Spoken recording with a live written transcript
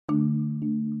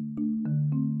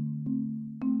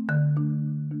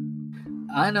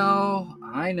I know.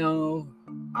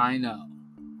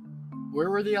 Where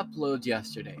were the uploads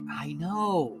yesterday? I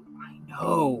know.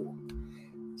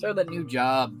 Started that new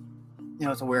job.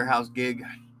 It's a warehouse gig.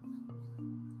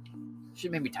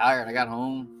 Shit made me tired. I got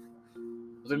home.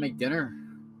 I was gonna make dinner.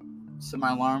 Set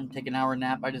my alarm, take an hour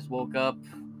nap. I just woke up.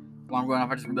 Alarm going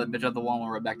off. I just ripped that bitch out the wall and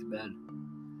went right back to bed.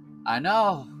 I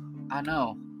know.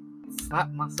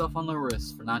 Slapped myself on the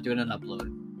wrist for not doing an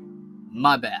upload.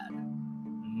 My bad,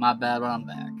 but I'm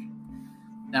back.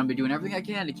 And I'll be doing everything I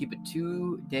can to keep a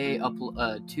 2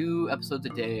 episodes a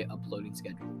day uploading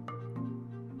schedule.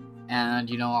 And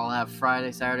I'll have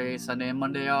Friday, Saturday, Sunday, and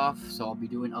Monday off, so I'll be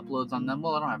doing uploads on them.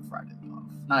 Well, I don't have Friday off.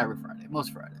 Not every Friday,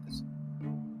 most Fridays.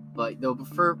 But they'll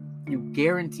prefer,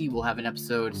 guarantee we'll have an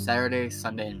episode Saturday,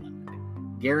 Sunday, and Monday.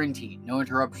 Guaranteed. No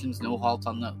interruptions, no halts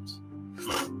on those.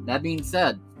 That being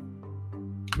said,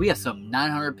 we have some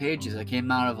 900 pages that came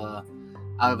out of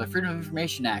a Freedom of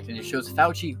Information Act, and it shows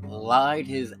Fauci lied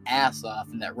his ass off,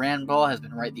 and that Rand Paul has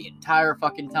been right the entire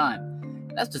fucking time.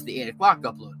 That's just the 8 o'clock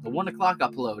upload. The 1 o'clock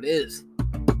upload is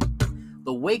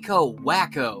the Waco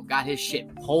Wacko got his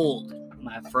shit pulled,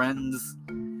 my friends.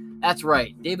 That's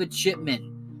right, David Chipman.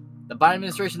 The Biden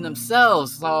administration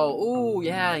themselves saw,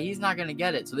 he's not gonna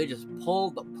get it, so they just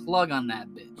pulled the plug on that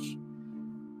bitch.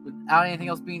 Without anything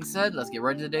else being said, let's get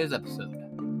right into today's episode.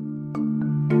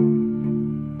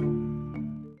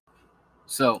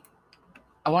 So,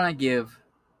 I want to give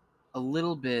a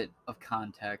little bit of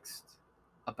context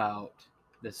about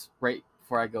this right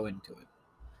before I go into it.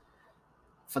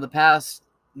 For the past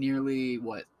nearly,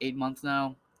 8 months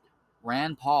now,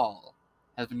 Rand Paul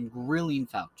has been grilling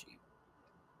Fauci.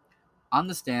 On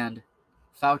the stand,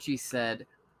 Fauci said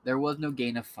there was no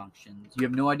gain of functions. You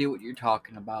have no idea what you're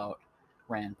talking about,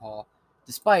 Rand Paul.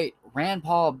 Despite Rand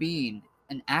Paul being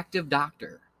an active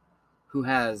doctor who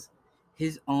has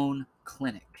his own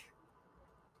clinic,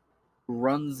 who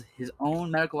runs his own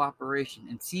medical operation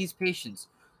and sees patients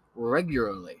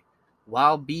regularly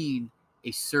while being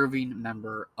a serving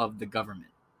member of the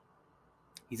government.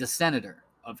 He's a senator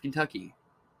of Kentucky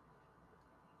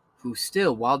who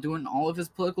still, while doing all of his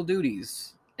political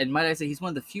duties, and might I say he's one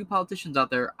of the few politicians out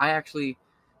there I actually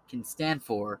can stand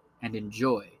for and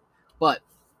enjoy, but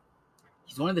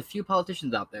he's one of the few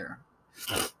politicians out there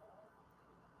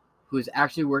who is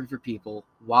actually working for people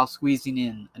while squeezing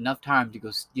in enough time to go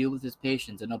deal with his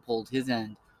patients and uphold his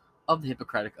end of the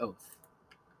Hippocratic Oath.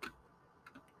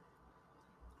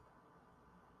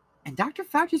 And Dr.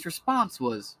 Fauci's response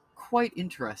was quite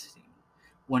interesting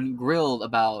when grilled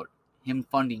about him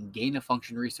funding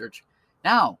gain-of-function research.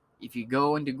 Now, if you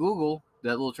go into Google,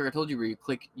 that little trick I told you where you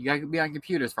click, you gotta be on a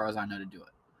computer as far as I know to do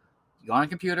it. You go on a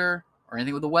computer or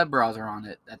anything with a web browser on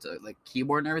it, that's a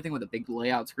keyboard and everything with a big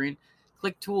layout screen,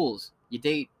 click tools,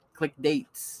 click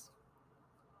dates.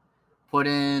 Put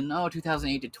in,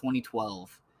 2008 to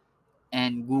 2012,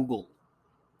 and Google.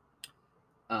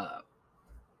 Let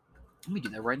me do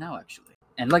that right now, actually.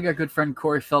 And like our good friend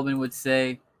Corey Feldman would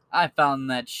say, I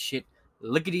found that shit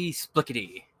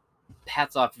lickety-splickety.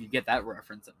 Hats off if you get that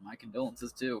reference, and my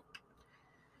condolences too.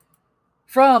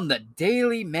 From the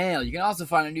Daily Mail. You can also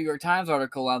find a New York Times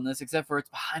article on this, except for it's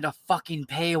behind a fucking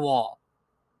paywall.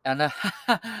 And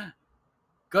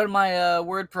go to my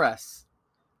WordPress.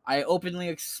 I openly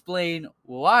explain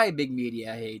why big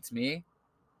media hates me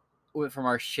from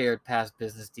our shared past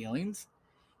business dealings,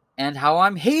 and how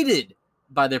I'm hated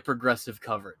by their progressive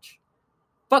coverage.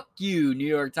 Fuck you, New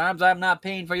York Times. I'm not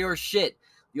paying for your shit.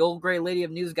 The old gray lady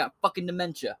of news got fucking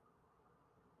dementia.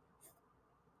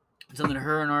 Something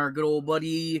her and our good old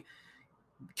buddy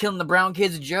Killing the Brown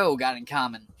Kids Joe got in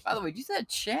common. By the way, did you see that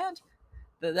chant?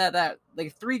 That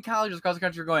 3 colleges across the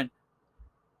country are going,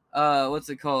 what's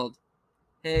it called?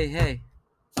 Hey, hey,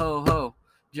 ho, ho,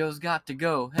 Joe's got to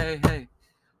go. Hey, hey,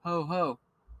 ho, ho.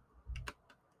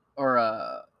 Or,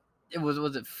 it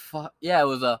was it fuck? Yeah, it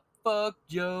was fuck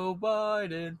Joe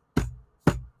Biden.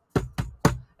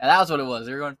 And that was what it was.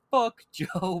 They were going, fuck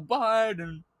Joe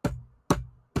Biden.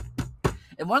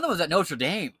 And one of them was at Notre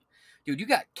Dame. Dude, you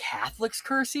got Catholics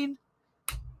cursing?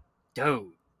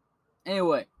 Dude.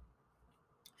 Anyway.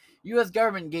 U.S.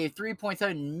 government gave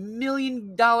 $3.7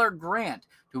 million grant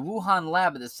to Wuhan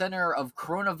lab at the Center of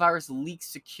Coronavirus Leak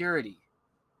Security.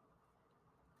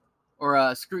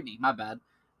 Or, scrutiny, my bad.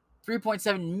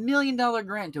 $3.7 million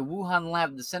grant to Wuhan lab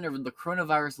at the Center of the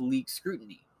Coronavirus Leak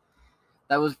Scrutiny.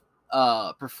 That was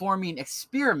performing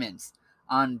experiments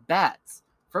on bats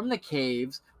from the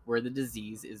caves where the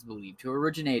disease is believed to have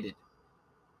originated.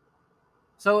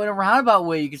 So in a roundabout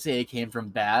way, you could say it came from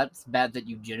bats that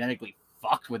you genetically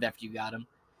fucked with after you got them.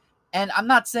 And I'm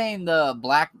not saying the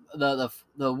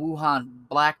Wuhan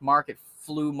black market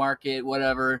flu market,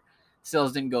 whatever,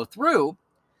 sales didn't go through,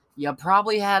 you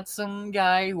probably had some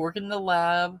guy working in the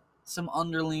lab, some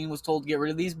underling was told to get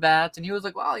rid of these bats, and he was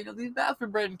like, well, these bats were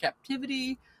bred in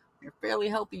captivity. They're fairly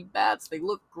healthy bats. They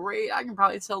look great. I can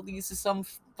probably sell these to some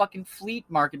fucking fleet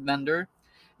market vendor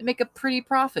and make a pretty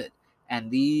profit.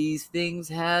 And these things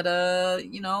had,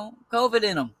 COVID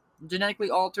in them. Genetically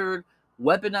altered,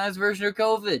 weaponized version of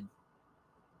COVID.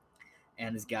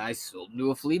 And this guy sold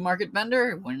to a flea market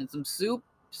vendor, went in some soup.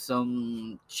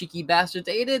 Some cheeky bastards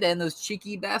ate it, and those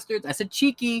cheeky bastards, I said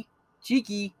cheeky.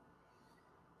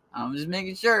 I'm just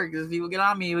making sure, because people get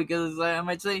on me, because I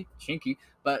might say cheeky,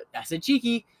 but I said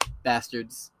cheeky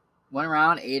bastards. Went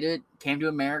around, ate it, came to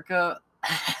America,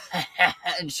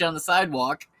 and shit on the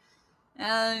sidewalk,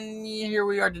 and here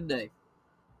we are today.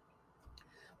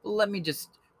 Let me just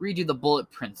read you the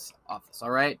bullet prints off this,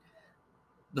 alright?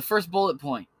 The first bullet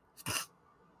point.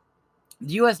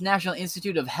 The U.S. National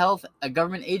Institute of Health, a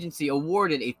government agency,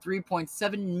 awarded a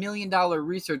 $3.7 million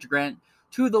research grant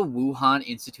to the Wuhan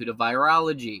Institute of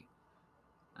Virology.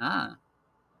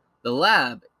 The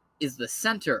lab is the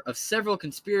center of several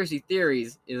conspiracy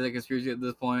theories. Is it a conspiracy at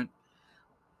this point?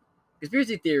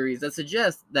 Conspiracy theories that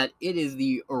suggest that it is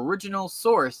the original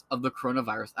source of the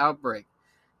coronavirus outbreak.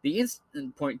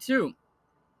 Point 3,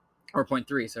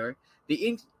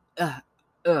 I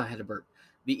had a burp.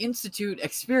 The Institute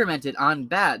experimented on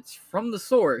bats from the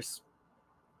source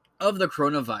of the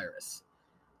coronavirus.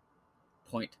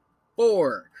 Point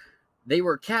 4. They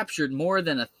were captured more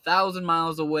than 1,000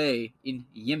 miles away in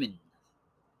Yemen.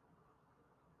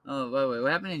 Oh, wait,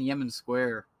 what happened in Yemen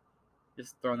Square?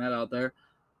 Just throwing that out there.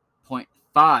 Point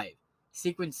 5.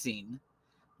 Sequencing.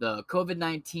 The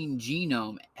COVID-19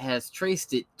 genome has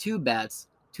traced it to bats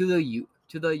to the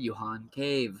Wuhan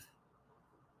cave.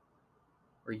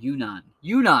 Or Yunnan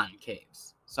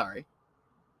caves. Sorry.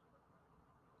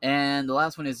 And the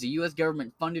last one is the U.S.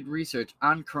 government funded research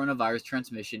on coronavirus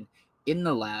transmission in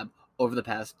the lab over the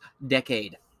past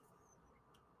decade.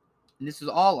 And this was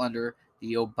all under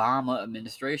the Obama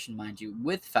administration, mind you,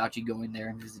 with Fauci going there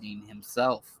and visiting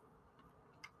himself.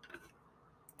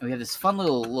 And we have this fun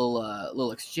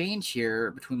little exchange here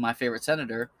between my favorite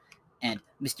senator and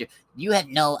Mr. You have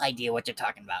no idea what you're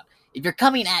talking about. If you're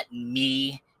coming at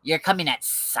me, you're coming at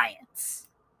science.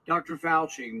 Dr.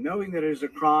 Fauci, knowing that it is a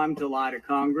crime to lie to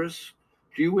Congress,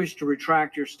 do you wish to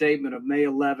retract your statement of May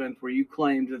 11th where you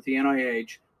claimed that the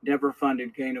NIH never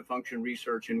funded gain-of-function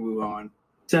research in Wuhan?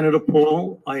 Senator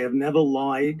Paul, I have never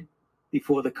lied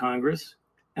before the Congress,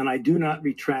 and I do not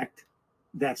retract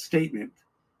that statement.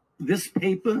 This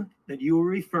paper that you were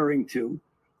referring to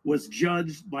was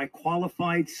judged by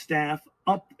qualified staff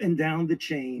up and down the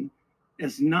chain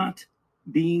as not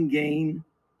being gain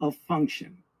of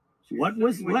function. Let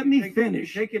me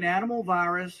finish. You take an animal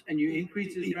virus and you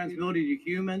increase its transmissibility to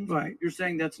humans. Right. You're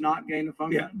saying that's not gain of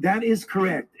function? Yeah, that is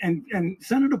correct. And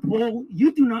Senator Paul,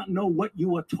 you do not know what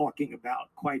you are talking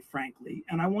about, quite frankly.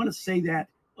 And I want to say that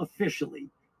officially.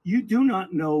 You do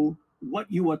not know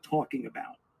what you are talking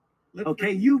about.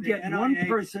 You get one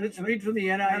person. Let's read from the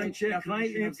NIH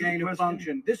definition of gain of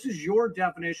function. This is your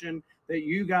definition that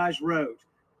you guys wrote.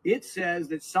 It says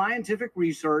that scientific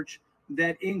research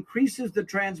that increases the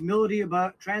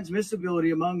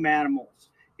transmissibility among mammals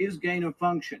is gain of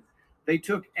function. They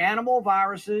took animal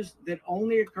viruses that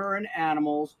only occur in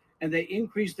animals and they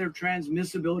increased their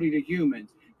transmissibility to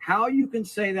humans. How you can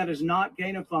say that is not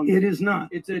gain of function? It is not.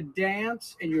 It's a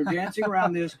dance, and you're dancing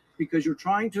around this because you're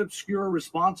trying to obscure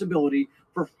responsibility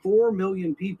for 4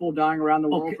 million people dying around the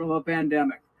world from a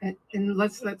pandemic. And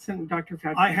let's send Dr.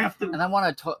 Fauci. I have to. And I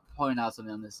want to point out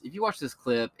something on this. If you watch this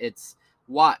clip, it's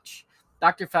watch.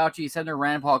 Dr. Fauci, Senator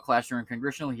Rand Paul clash during a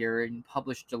congressional hearing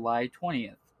published July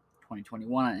 20th,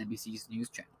 2021 on NBC's news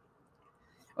channel.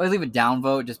 I always leave a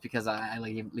downvote just because I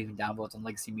like leaving downvotes on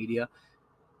legacy media.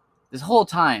 This whole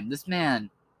time, this man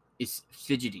is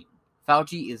fidgeting.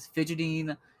 Fauci is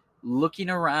fidgeting, looking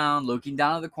around, looking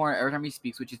down at the corner every time he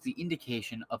speaks, which is the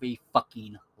indication of a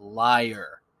fucking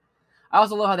liar. I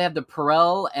also love how they have the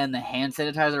Perel and the hand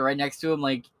sanitizer right next to him,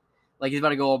 like he's about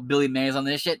to go all Billy Mays on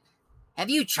this shit. Have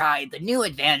you tried the new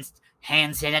advanced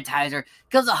hand sanitizer?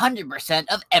 Kills 100%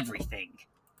 of everything.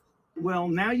 Well,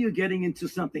 now you're getting into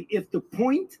something. If the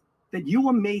point that you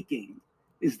are making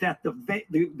is that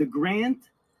the grant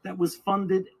that was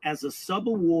funded as a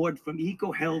sub-award from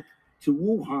EcoHealth to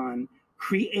Wuhan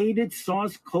created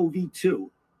SARS-CoV-2,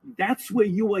 that's where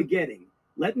you are getting.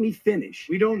 Let me finish.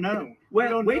 We don't know.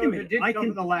 Well, wait a minute. It did come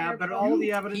to the lab, but all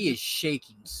the evidence. He is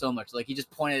shaking so much. Like, he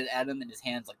just pointed at him and his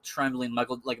hands, like, trembling,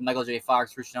 like Michael J.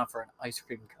 Fox reaching out for an ice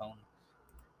cream cone.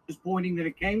 is pointing that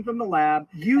it came from the lab,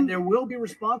 and there will be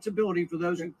responsibility for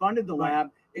those who funded the lab,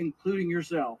 including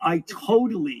yourself. I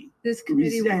totally This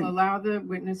committee resent- will allow the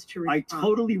witness to I respond.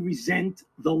 totally resent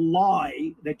the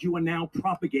lie that you are now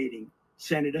propagating,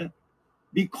 Senator,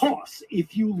 because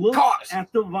if you look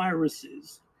at the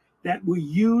viruses that were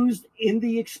used in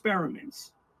the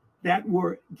experiments, that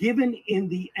were given in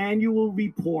the annual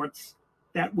reports,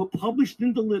 that were published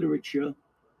in the literature,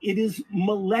 it is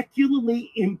molecularly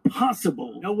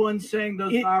impossible. No one's saying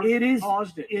those viruses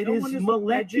caused it. It No is one is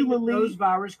alleging that molecularly. those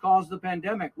viruses caused the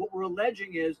pandemic. What we're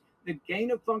alleging is that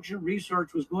gain-of-function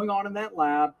research was going on in that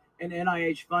lab, and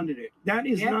NIH funded it. That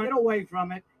is You can't not. get away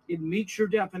from it. It meets your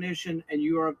definition, and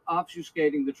you are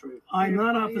obfuscating the truth. I'm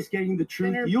not Senator, obfuscating the truth.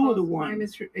 Senator You're the Paul's one. time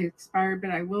is expired, but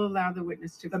I will allow the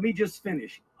witness to. Let me just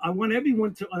finish. I want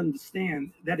everyone to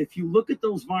understand that if you look at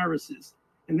those viruses,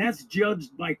 and that's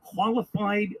judged by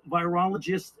qualified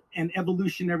virologists and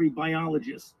evolutionary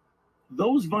biologists,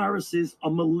 those viruses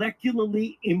are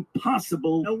molecularly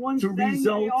impossible No one's to saying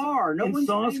result they are. No in one's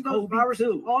saying those viruses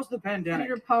SARS-CoV-2. caused the pandemic.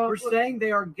 Senator Paul, We're saying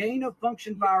they are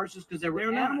gain-of-function viruses because they were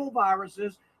They're not. animal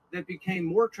viruses that became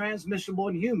more transmissible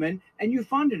in human, and you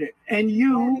funded it. And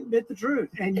You you admit the truth.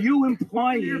 and you Senator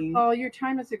implying Paul, your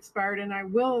time has expired, and I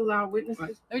will allow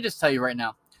witnesses. Let me just tell you right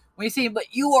now. When you say, but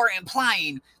you are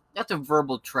implying, that's a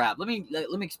verbal trap. Let me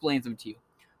explain something to you.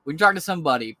 When you talk to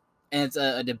somebody and it's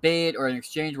a debate or an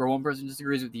exchange where one person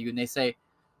disagrees with you and they say,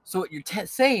 so what you're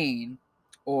saying,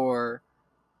 or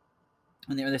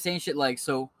and they're saying shit like,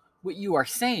 so what you are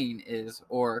saying is,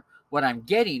 or what I'm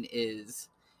getting is,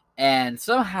 and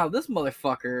somehow this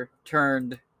motherfucker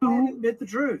turned You admit the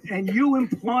truth. and you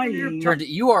implying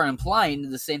you are implying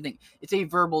the same thing. It's a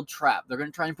verbal trap. They're going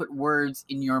to try and put words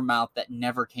in your mouth that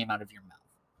never came out of your mouth.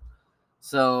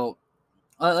 So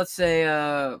let's say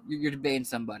you're debating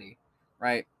somebody,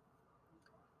 right?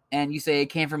 And you say it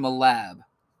came from a lab.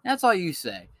 That's all you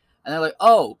say. And they're like,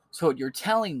 oh, so what you're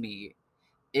telling me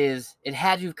is it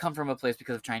had to have come from a place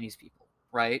because of Chinese people,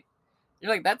 right?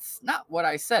 You're like, that's not what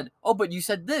I said. Oh, but you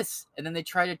said this. And then they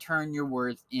try to turn your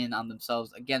words in on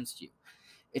themselves against you.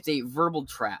 It's a verbal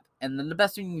trap. And then the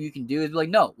best thing you can do is be like,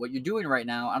 no, what you're doing right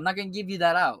now, I'm not going to give you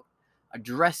that out.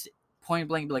 Address it. Point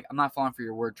blank, be like, I'm not falling for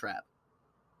your word trap.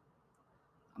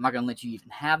 I'm not going to let you even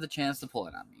have the chance to pull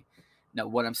it on me. No,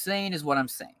 what I'm saying is what I'm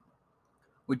saying.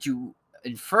 What you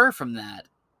infer from that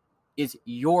is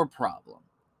your problem.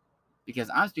 Because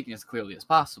I'm speaking as clearly as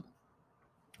possible.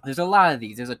 There's a lot of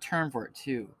these. There's a term for it,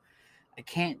 too. I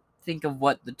can't think of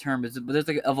what the term is, but there's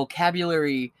like a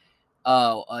vocabulary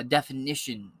a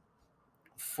definition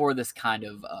for this kind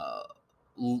of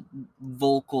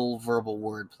vocal verbal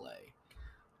wordplay.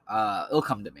 It'll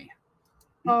come to me.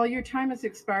 Paul, your time has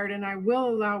expired, and I will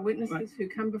allow witnesses who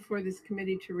come before this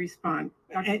committee to respond.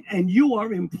 and you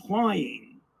are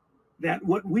implying that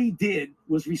what we did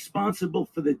was responsible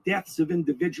for the deaths of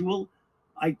individual.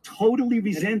 I totally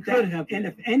resent that. And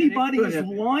if anybody is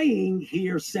lying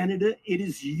here, Senator, it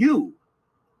is you.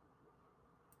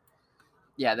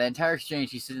 Yeah, the entire exchange,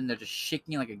 he's sitting there just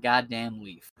shaking like a goddamn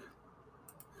leaf.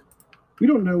 We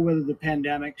don't know whether the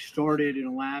pandemic started in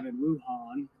a lab in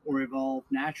Wuhan or evolved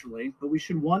naturally, but we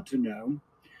should want to know.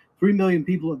 3 million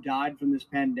people have died from this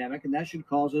pandemic, and that should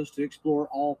cause us to explore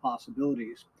all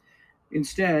possibilities.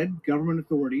 Instead, government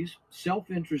authorities,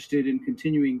 self-interested in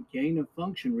continuing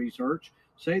gain-of-function research,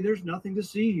 say there's nothing to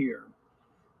see here.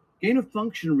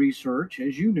 Gain-of-function research,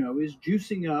 as you know, is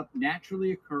juicing up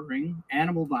naturally occurring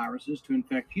animal viruses to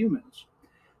infect humans.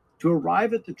 To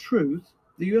arrive at the truth,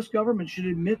 the U.S. government should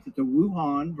admit that the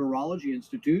Wuhan Virology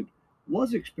Institute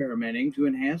was experimenting to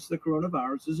enhance the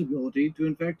coronavirus's ability to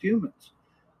infect humans.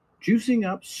 Juicing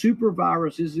up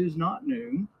superviruses is not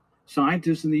new.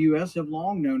 Scientists in the U.S. have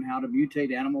long known how to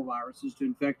mutate animal viruses to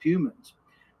infect humans.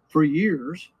 For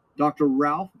years, Dr.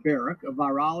 Ralph Barrick, a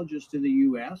virologist in the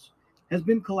U.S., has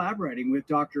been collaborating with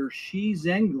Dr. Shi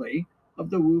Zhengli of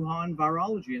the Wuhan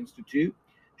Virology Institute,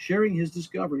 sharing his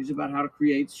discoveries about how to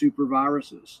create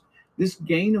superviruses. This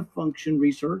gain-of-function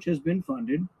research has been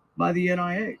funded by the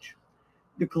NIH.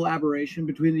 The collaboration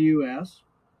between the U.S.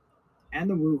 and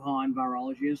the Wuhan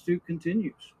Virology Institute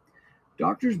continues.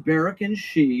 Doctors Barrick and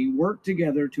Shi worked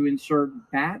together to insert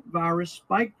bat virus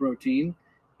spike protein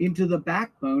into the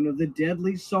backbone of the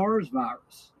deadly SARS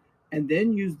virus, and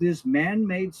then use this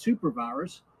man-made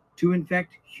supervirus to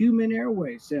infect human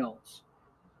airway cells.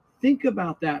 Think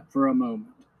about that for a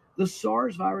moment. The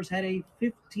SARS virus had a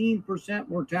 15%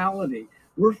 mortality.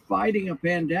 We're fighting a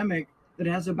pandemic that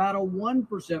has about a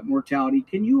 1% mortality.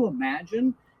 Can you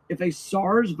imagine if a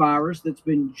SARS virus that's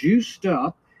been juiced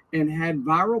up and had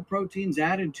viral proteins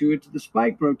added to it, to the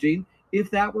spike protein,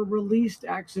 if that were released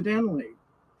accidentally?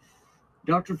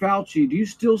 Dr. Fauci, do you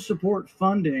still support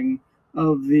funding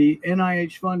of the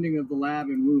NIH funding of the lab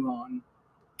in Wuhan?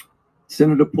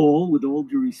 Senator Paul, with all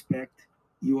due respect,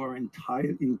 you are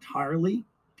entirely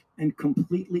and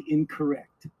completely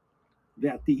incorrect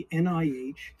that the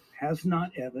NIH has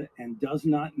not ever and does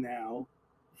not now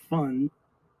fund.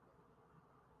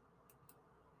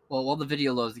 Well, while the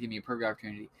video loads to give me a perfect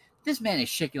opportunity, this man is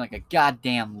shaking like a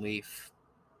goddamn leaf.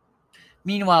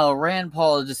 Meanwhile, Rand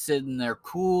Paul is just sitting there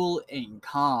cool and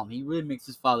calm. He really makes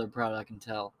his father proud, I can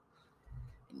tell.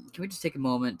 Can we just take a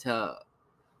moment to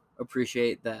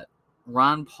appreciate that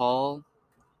Ron Paul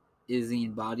is the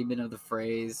embodiment of the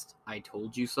phrase, "I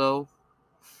told you so"?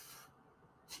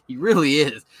 He really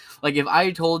is. Like, if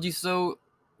 "I told you so"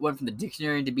 went from the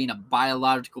dictionary into being a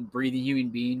biological, breathing human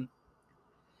being,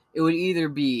 it would either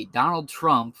be Donald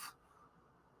Trump,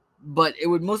 but it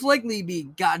would most likely be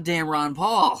goddamn Ron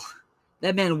Paul.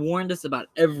 That man warned us about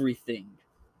everything.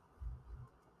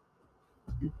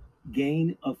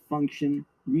 Gain of function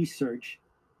research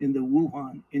in the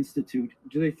Wuhan Institute.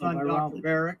 Do they fund Dr. Virology.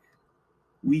 Barrick?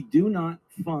 We do not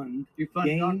fund. Do you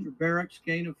fund Dr. Barrick's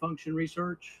gain of function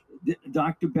research?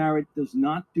 Dr. Barrett does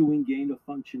not do gain of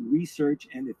function research,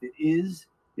 and if it is,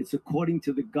 it's according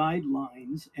to the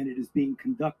guidelines, and it is being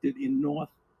conducted in North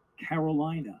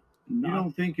Carolina. You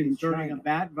don't think inserting China. a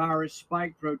bat virus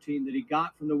spike protein that he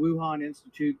got from the Wuhan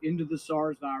Institute into the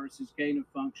SARS virus is gain of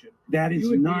function? That is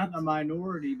you would not be in the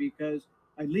minority, because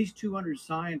at least 200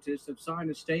 scientists have signed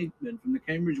a statement from the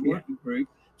Cambridge Working Group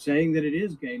saying that it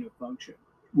is gain of function.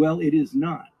 Well, it is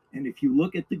not. And if you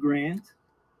look at the grant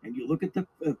and you look at the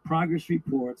progress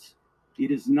reports,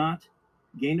 it is not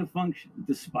gain of function,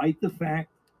 despite the fact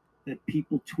that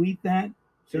people tweet that.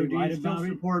 So do you still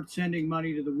support sending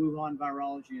money to the Wuhan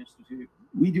Virology Institute?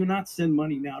 We do not send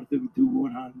money now to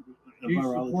Wuhan Do you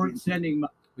Virology support Institute. sending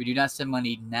money? We do not send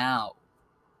money now.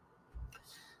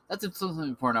 That's something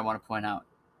important I want to point out.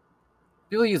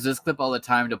 People use this clip all the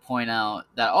time to point out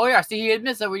that, oh yeah, see, he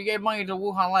admits that we gave money to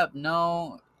Wuhan Lab.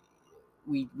 No,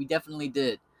 we definitely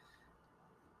did.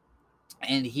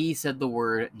 And he said the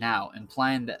word now,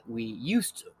 implying that we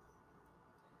used to.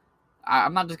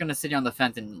 I'm not just going to sit here on the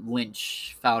fence and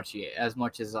lynch Fauci as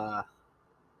much as it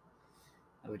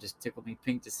would just tickle me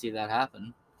pink to see that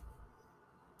happen.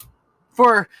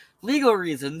 For legal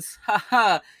reasons,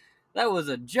 haha, that was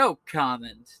a joke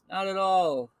comment. Not at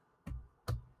all.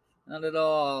 Not at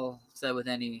all said with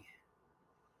any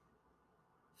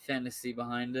fantasy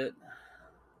behind it.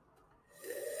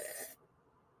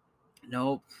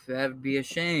 Nope, I'd be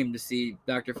ashamed to see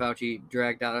Dr. Fauci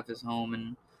dragged out of his home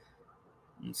and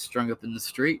strung up in the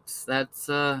streets. That's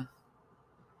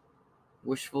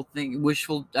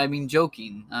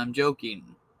joking. I'm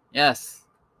joking. Yes.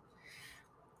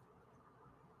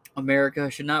 America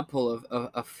should not pull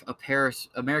a Paris.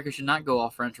 America should not go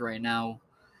off French right now,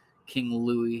 King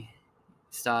Louis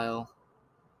style.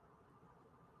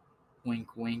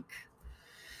 Wink, wink.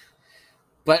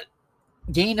 But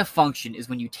gain of function is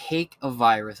when you take a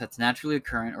virus that's naturally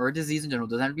occurring, or a disease in general,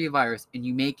 doesn't have to be a virus, and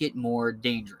you make it more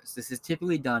dangerous. This is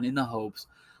typically done in the hopes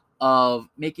of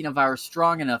making a virus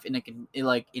strong enough in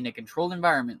a controlled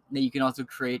environment that you can also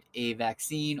create a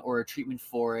vaccine or a treatment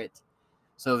for it.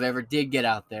 So if it ever did get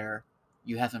out there,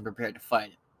 you have something prepared to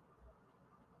fight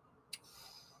it.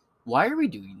 Why are we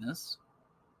doing this?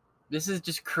 This is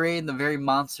just creating the very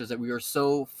monsters that we were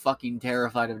so fucking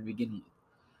terrified of to begin with.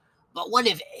 But what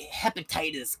if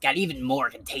hepatitis got even more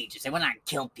contagious and went on and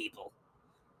killed people?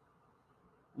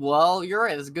 Well, you're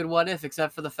right. It's a good what if,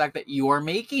 except for the fact that you are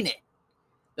making it.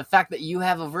 The fact that you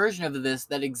have a version of this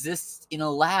that exists in a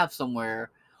lab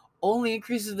somewhere only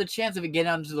increases the chance of it getting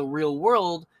out into the real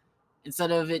world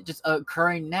instead of it just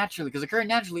occurring naturally. Because occurring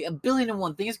naturally,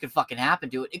 1,000,000,001 things could fucking happen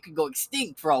to it. It could go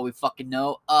extinct for all we fucking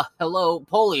know. Hello,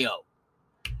 polio.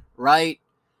 Right?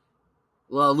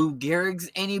 Well, Lou Gehrig's,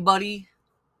 anybody?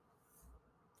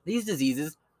 These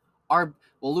diseases are,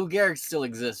 well, Lou Gehrig still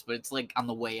exists, but it's like on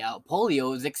the way out.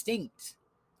 Polio is extinct.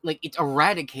 Like, it's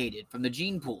eradicated from the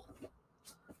gene pool.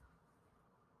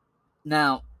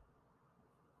 Now,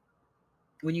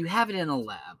 when you have it in a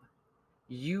lab,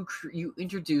 you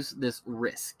introduce this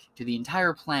risk to the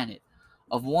entire planet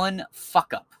of one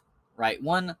fuck up, right?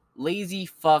 One lazy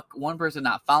fuck, one person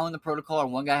not following the protocol, or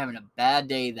one guy having a bad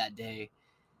day that day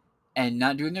and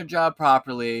not doing their job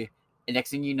properly, and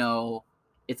next thing you know,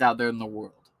 it's out there in the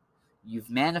world. You've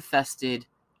manifested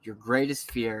your greatest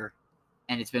fear,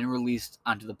 and it's been released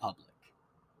onto the public.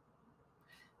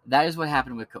 That is what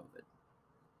happened with COVID.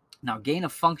 Now, gain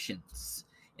of functions,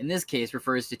 in this case,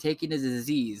 refers to taking a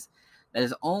disease that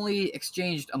is only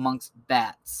exchanged amongst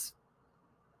bats.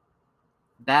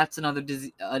 Bats and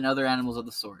other animals of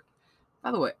the sort.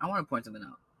 By the way, I want to point something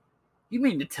out. You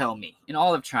mean to tell me, in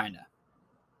all of China,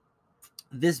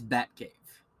 this bat cave,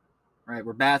 right,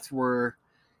 where bats were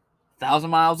 1,000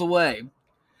 miles away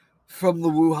from the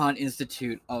Wuhan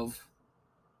Institute of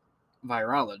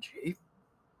Virology,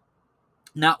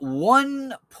 not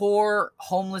one poor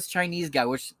homeless Chinese guy,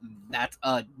 which that's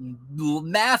a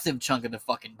massive chunk of the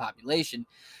fucking population,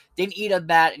 didn't eat a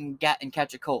bat and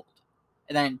catch a cold.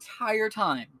 And that entire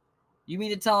time, you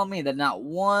mean to tell me that not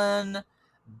one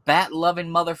bat-loving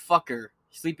motherfucker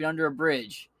sleeping under a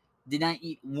bridge did not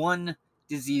eat one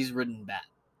disease-ridden bat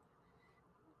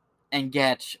and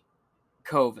get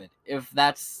COVID, if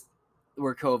that's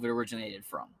where COVID originated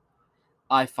from?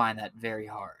 I find that very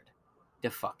hard to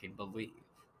fucking believe.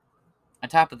 On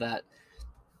top of that,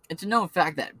 it's a known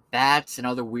fact that bats and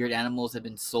other weird animals have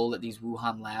been sold at these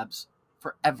Wuhan labs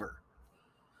forever.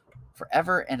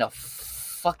 Forever and a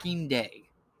fucking day.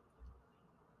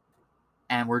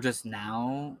 And we're just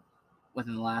now,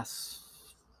 within the last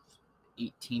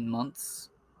 18 months,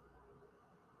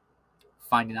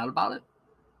 finding out about it?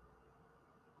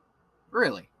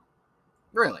 Really?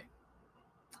 Really?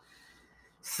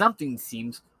 Something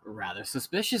seems rather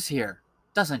suspicious here,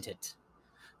 doesn't it?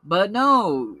 But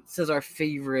no, says our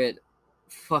favorite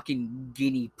fucking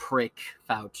guinea prick,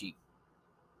 Fauci.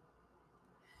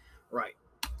 Right.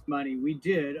 Money. We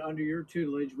did, under your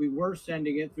tutelage, we were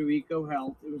sending it through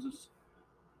EcoHealth. It was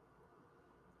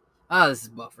This is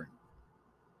buffering.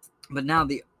 But now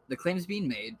the claims being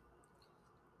made,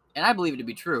 and I believe it to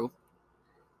be true,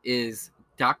 is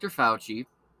Dr. Fauci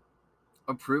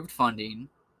approved funding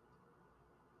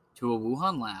to a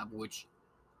Wuhan lab, which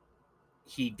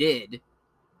he did,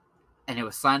 and it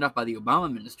was signed off by the Obama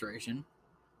administration,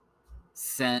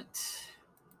 sent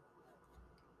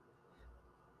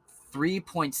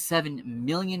 $3.7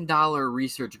 million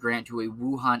research grant to a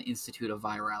Wuhan Institute of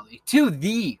Virology. To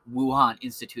the Wuhan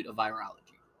Institute of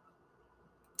Virology.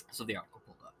 So the article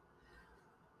pulled up.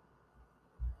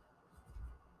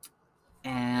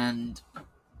 And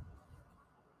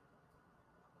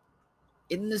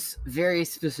in this very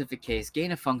specific case,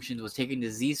 gain of function was taking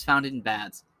disease found in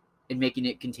bats and making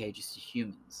it contagious to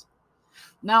humans.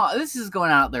 Now, this is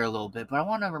going out there a little bit, but I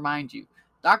want to remind you,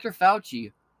 Dr.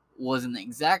 Fauci was in the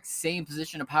exact same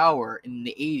position of power in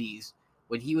the 80s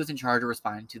when he was in charge of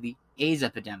responding to the AIDS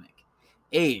epidemic.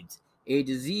 AIDS, a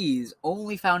disease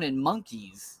only found in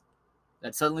monkeys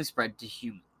that suddenly spread to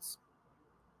humans.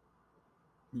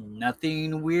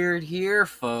 Nothing weird here,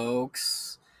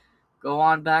 folks. Go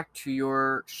on back to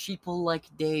your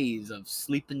sheeple-like days of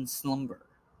sleep and slumber.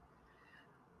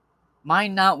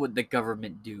 Mind not what the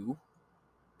government do.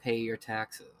 Pay your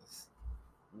taxes.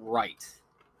 Right.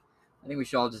 I think we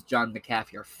should all just John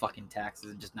McAfee our fucking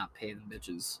taxes and just not pay them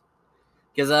bitches.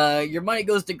 Because your money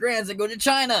goes to grants that go to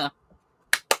China.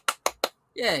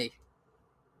 Yay.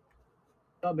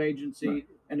 Sub-agency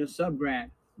and a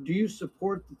sub-grant. Do you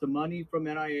support the money from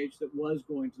NIH that was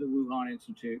going to the Wuhan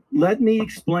Institute? Let me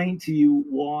explain to you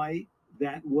why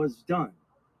that was done.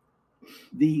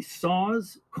 The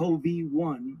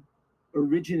SARS-CoV-1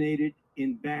 originated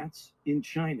in bats in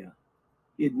China.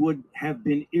 It would have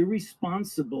been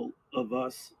irresponsible of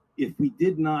us if we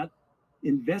did not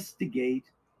investigate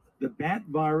the bat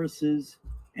viruses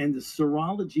and the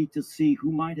serology to see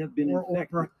who might have been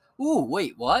infected. Ooh,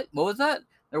 wait, what? What was that?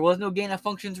 There was no gain of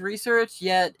functions research,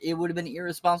 yet it would have been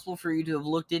irresponsible for you to have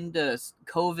looked into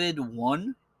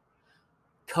COVID-1?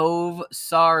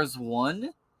 SARS-1?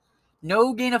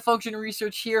 No gain of function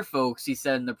research here, folks, he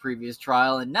said in the previous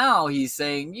trial, and now he's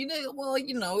saying,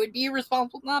 it'd be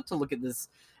irresponsible not to look at this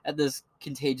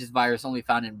contagious virus only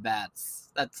found in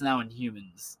bats. That's now in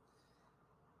humans.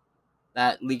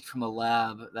 That leaked from a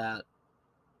lab that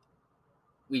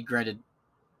we granted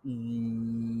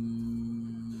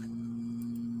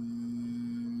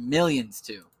millions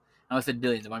to. I almost said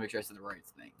billions. I want to make sure I said the right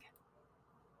thing.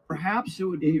 Perhaps it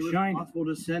would be In China. irresponsible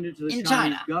to send it to the In Chinese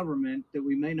China. government that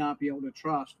we may not be able to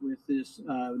trust with this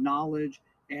knowledge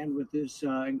and with this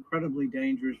incredibly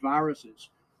dangerous viruses.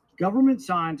 Government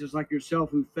scientists like yourself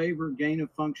who favor gain of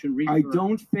function research. I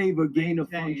don't favor gain of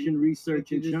function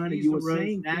research in the China. disease You are arose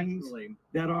saying things naturally.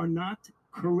 that are not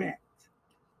correct.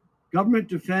 Government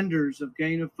defenders of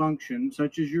gain of function,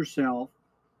 such as yourself,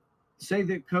 say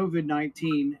that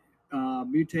COVID-19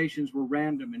 mutations were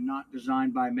random and not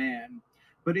designed by man.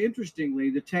 But interestingly,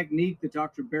 the technique that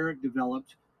Dr. Barrick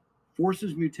developed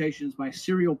forces mutations by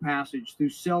serial passage through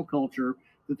cell culture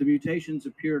that the mutations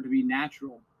appear to be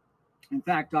natural. In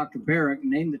fact, Dr. Barrick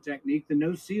named the technique the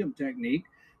no-see-em technique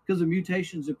because the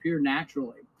mutations appear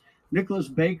naturally. Nicholas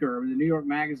Baker in the New York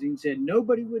Magazine said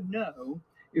nobody would know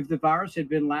if the virus had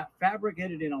been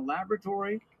fabricated in a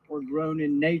laboratory or grown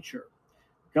in nature.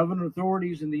 Government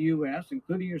authorities in the U.S.,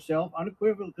 including yourself,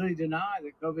 unequivocally deny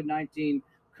that COVID-19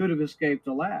 could have escaped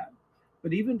a lab.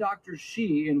 But even Dr.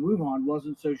 Shi in Wuhan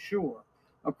wasn't so sure.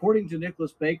 According to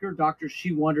Nicholas Baker, Dr.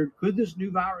 Shi wondered, could this new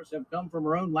virus have come from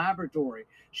her own laboratory?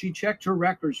 She checked her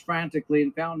records frantically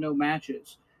and found no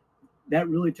matches. That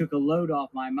really took a load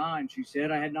off my mind, she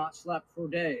said. I had not slept for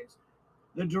days.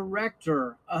 The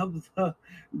director of the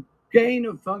gain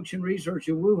of function research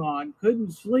in Wuhan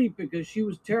couldn't sleep because she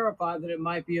was terrified that it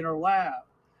might be in her lab.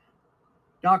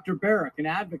 Dr. Barrick, an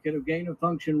advocate of gain of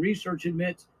function research,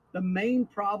 admits the main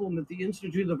problem that the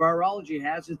Institute of Virology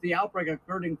has is the outbreak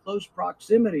occurred in close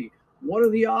proximity. What are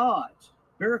the odds?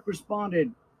 Barrick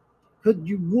responded, could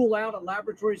you rule out a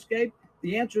laboratory escape?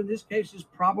 The answer in this case is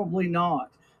probably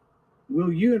not.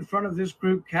 Will you, in front of this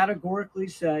group, categorically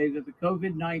say that the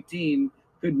COVID-19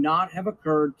 could not have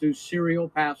occurred through serial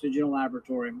passage in a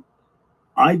laboratory?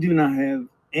 I do not have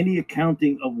any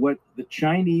accounting of what the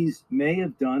Chinese may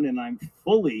have done, and I'm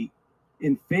fully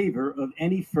in favor of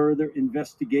any further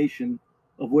investigation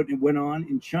of what went on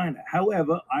in China.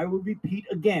 However, I will repeat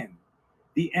again,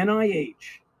 the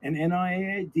NIH and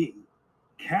NIAID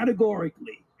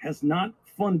categorically has not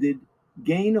funded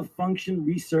gain of function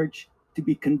research to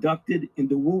be conducted in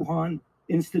the Wuhan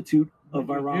Institute of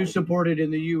Virology. You support it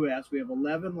in the U.S. We have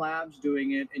 11 labs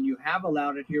doing it, and you have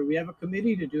allowed it here. We have a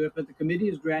committee to do it, but the committee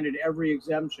has granted every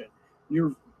exemption.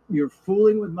 You're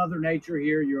fooling with Mother Nature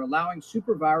here. You're allowing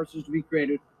super viruses to be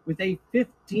created with a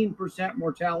 15%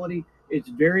 mortality. It's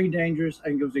very dangerous. I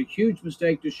think it was a huge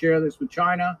mistake to share this with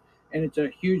China, and it's a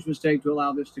huge mistake to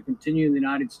allow this to continue in the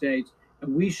United States.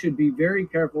 And we should be very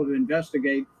careful to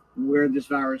investigate where this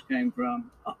virus came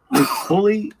from. I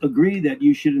fully agree that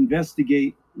you should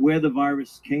investigate where the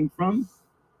virus came from.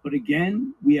 But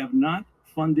again, we have not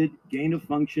funded gain of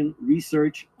function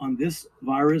research on this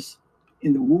virus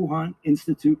in the Wuhan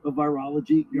Institute of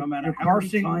Virology. No matter how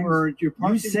many times you're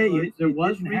parsing you say words. it, There it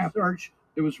was didn't happen. research.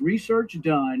 There was research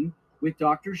done with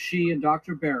Dr. Shi and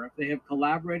Dr. Barrick. They have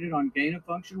collaborated on gain of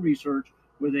function research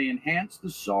where they enhanced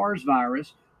the SARS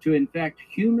virus to infect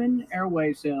human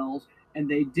airway cells, and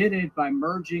they did it by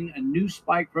merging a new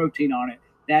spike protein on it.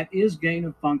 That is gain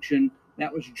of function.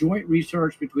 That was joint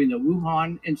research between the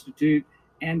Wuhan Institute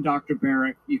and Dr.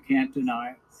 Barrick. You can't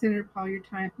deny it. Senator Paul, your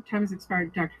time has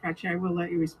expired. Dr. Fauci, I will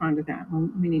let you respond to that.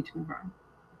 We need to move on.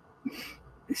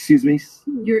 Excuse me?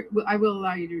 I will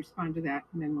allow you to respond to that,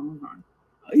 and then we'll move on.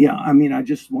 Yeah, I mean, I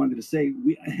just wanted to say,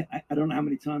 I don't know how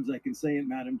many times I can say it,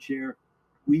 Madam Chair.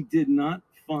 We did not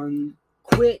fund.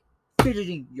 Quit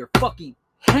fidgeting your fucking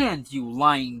hands, you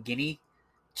lying guinea.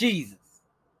 Jesus.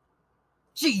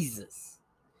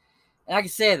 And I can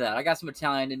say that. I got some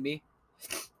Italian in me.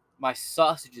 My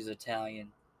sausage is Italian.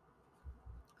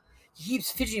 He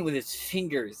keeps fidgeting with his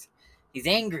fingers. He's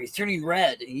angry. He's turning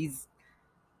red. It's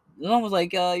almost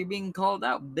like you're being called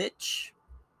out, bitch.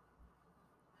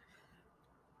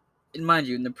 And mind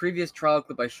you, in the previous trial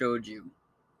clip I showed you,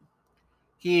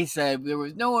 he said there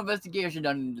was no investigation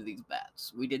done into these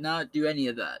bats. We did not do any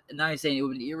of that. And now he's saying it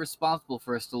would be irresponsible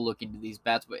for us to look into these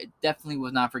bats, but it definitely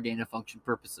was not for gain of function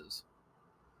purposes.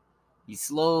 He's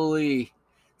slowly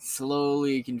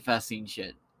confessing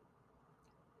shit.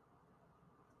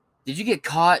 Did you get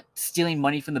caught stealing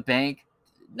money from the bank?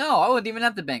 No, I wasn't even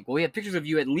at the bank. Well, we have pictures of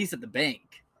you at least at the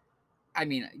bank. I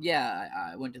mean, yeah,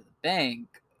 I went to the bank,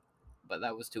 but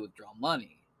that was to withdraw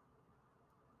money.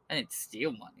 I didn't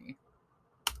steal money.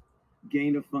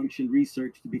 Gain of function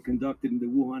research to be conducted in the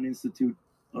Wuhan Institute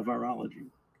of Virology.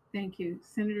 Thank you.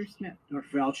 Senator Smith. Dr.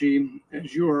 Fauci,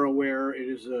 as you are aware, it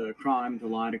is a crime to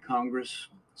lie to Congress.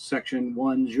 Section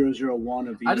 1001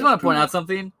 of the I just want to point out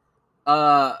something.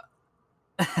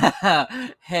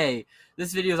 Hey,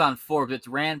 this video is on Forbes. It's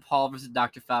Rand Paul versus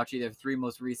Dr. Fauci, their three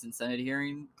most recent Senate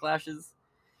hearing clashes.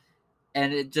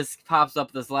 And it just pops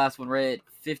up this last one right at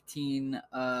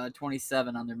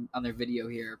 15:27 on their video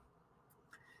here.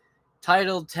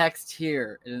 Titled text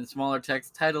here. And in smaller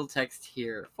text, titled text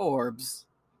here. Forbes.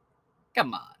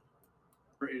 Come on.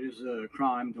 It is a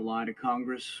crime to lie to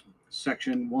Congress.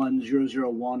 Section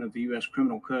 1001 of the U.S.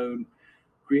 Criminal Code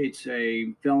creates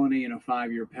a felony and a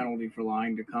 5-year penalty for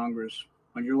lying to Congress.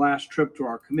 On your last trip to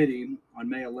our committee on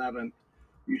May 11th,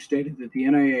 you stated that the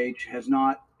NIH has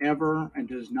not ever and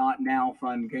does not now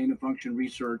fund gain of function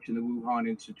research in the Wuhan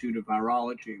Institute of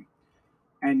Virology.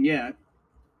 And yet,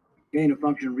 gain of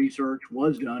function research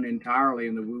was done entirely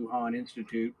in the Wuhan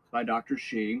Institute by Dr.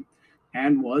 Shi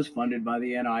and was funded by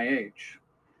the NIH.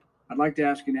 I'd like to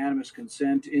ask unanimous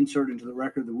consent to insert into the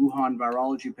record the Wuhan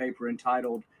virology paper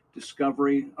entitled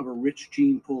Discovery of a Rich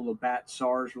Gene Pool of Bat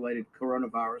SARS-Related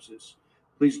Coronaviruses.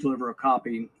 Please deliver a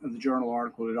copy of the journal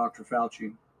article to Dr.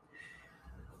 Fauci.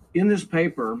 In this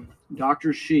paper,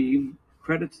 Dr. Shi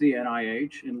credits the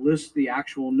NIH and lists the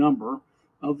actual number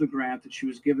of the grant that she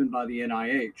was given by the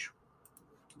NIH.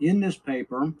 In this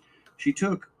paper, she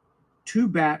took 2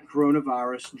 bat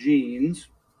coronavirus genes,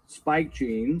 spike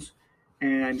genes,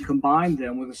 and combined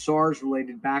them with a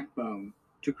SARS-related backbone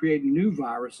to create new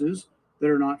viruses that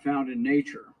are not found in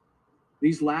nature.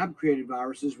 These lab-created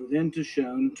viruses were then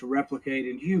shown to replicate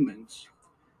in humans.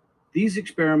 These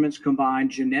experiments combine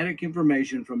genetic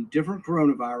information from different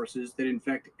coronaviruses that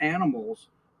infect animals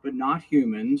but not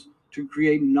humans to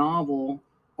create novel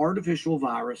artificial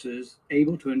viruses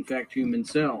able to infect human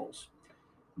cells.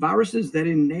 Viruses that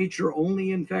in nature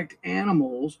only infect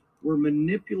animals were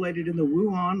manipulated in the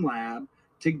Wuhan lab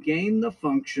to gain the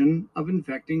function of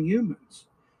infecting humans.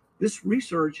 This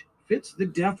research fits the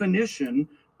definition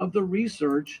of the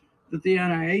research that the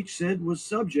NIH said was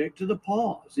subject to the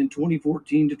pause in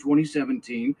 2014 to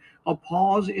 2017, a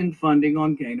pause in funding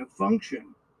on gain of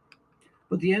function.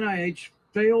 But the NIH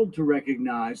failed to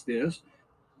recognize this,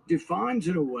 defines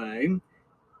it away,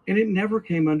 and it never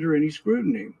came under any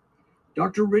scrutiny.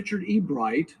 Dr. Richard E.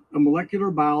 Bright, a molecular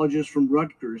biologist from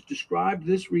Rutgers, described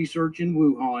this research in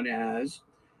Wuhan as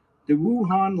the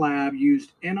Wuhan lab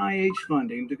used NIH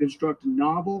funding to construct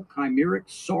novel chimeric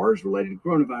SARS-related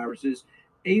coronaviruses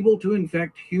able to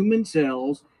infect human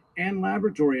cells and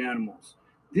laboratory animals.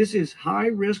 This is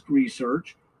high-risk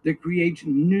research that creates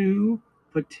new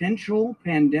potential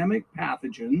pandemic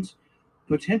pathogens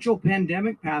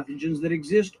that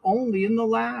exist only in the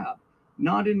lab,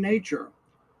 not in nature.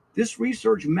 This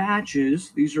research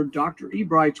matches, these are Dr. E.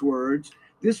 Bright's words,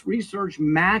 this research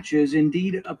matches,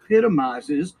 indeed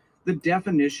epitomizes, the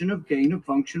definition of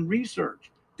gain-of-function research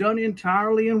done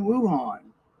entirely in Wuhan,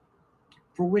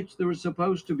 for which there was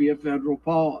supposed to be a federal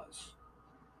pause.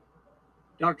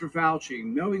 Dr. Fauci,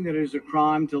 knowing that it is a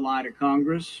crime to lie to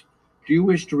Congress, do you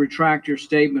wish to retract your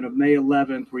statement of May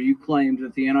 11th where you claimed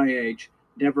that the NIH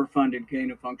never funded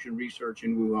gain-of-function research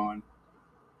in Wuhan?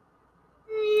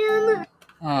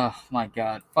 Oh my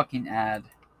god, fucking ad.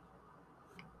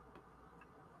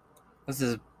 This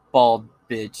is bald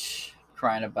bitch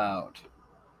crying about.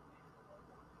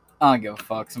 I don't give a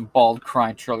fuck. Some bald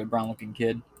crying Charlie Brown looking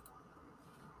kid.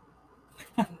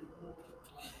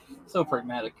 So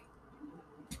pragmatic.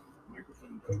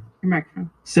 Microphone.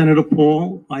 Senator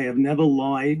Paul, I have never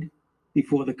lied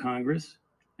before the Congress,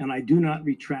 and I do not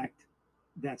retract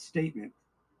that statement.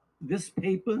 This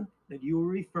paper that you were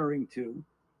referring to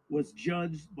was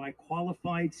judged by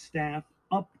qualified staff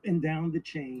up and down the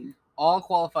chain. All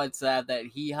qualified staff that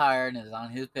he hired and is on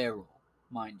his payroll,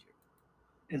 mind you.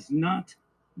 As not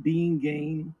being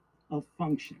gain of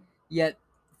function. Yet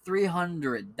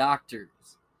 300 doctors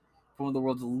from one of the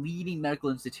world's leading medical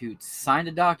institutes signed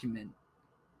a document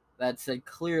that said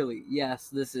clearly, yes,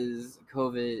 this is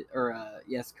COVID, or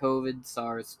yes, COVID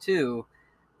SARS-2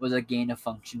 was a gain of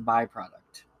function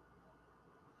byproduct.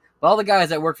 But all the guys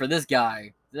that work for this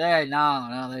guy,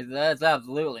 that's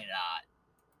absolutely not.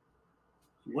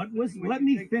 Let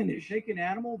me finish. You take an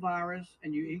animal virus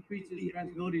and you increase its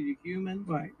transmissibility to humans.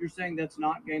 Right. You're saying that's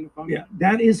not gain of function? Yeah,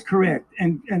 that is correct.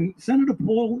 And Senator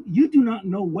Paul, you do not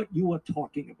know what you are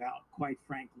talking about, quite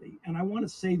frankly. And I want to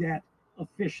say that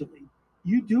officially.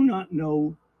 You do not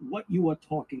know what you are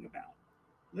talking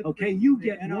about. Okay, you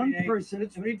get one person.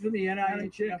 Let's read from the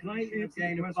NIH definition of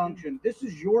gain of function. This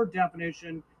is your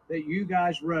definition that you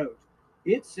guys wrote.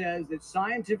 It says that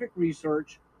scientific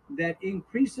research that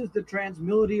increases the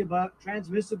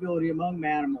transmissibility among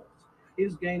animals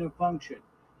is gain of function.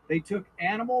 They took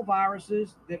animal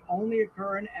viruses that only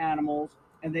occur in animals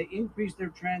and they increased their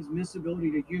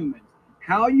transmissibility to humans.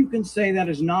 How you can say that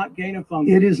is not gain of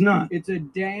function? It is not. It's a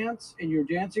dance, and you're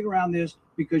dancing around this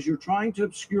because you're trying to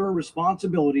obscure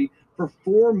responsibility for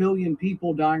 4 million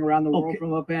people dying around the world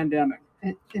from a pandemic.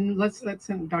 And let's let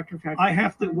Dr. Fauci. I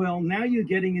have to, well, now you're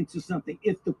getting into something.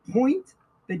 If the point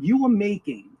that you are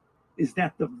making is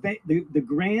that the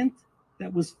grant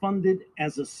that was funded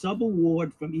as a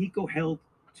sub-award from EcoHealth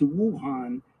to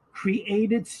Wuhan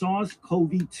created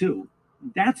SARS-CoV-2,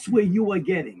 that's where you are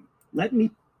getting. Let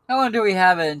me. How long do we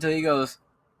have it until he goes,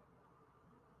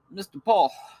 Mr.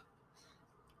 Paul,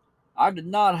 I did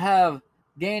not have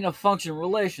gain of function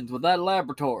relations with that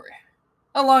laboratory.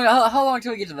 How long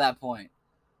till we get to that point?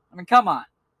 I mean, come on.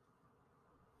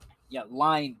 You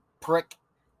lying prick.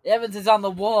 The evidence is on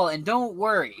the wall, and don't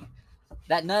worry.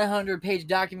 That 900-page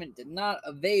document did not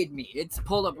evade me. It's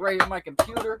pulled up right on my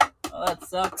computer. Oh, that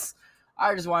sucks.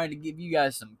 I just wanted to give you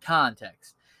guys some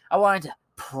context. I wanted to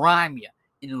prime you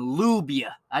and lube you.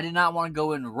 I did not want to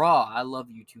go in raw. I love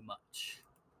you too much.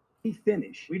 me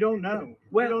finish. We don't know.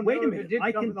 Well, we don't wait know a if minute. it did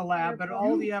I come can- from the lab, but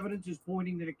all you- the evidence is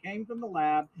pointing that it came from the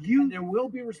lab. You, And there will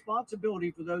be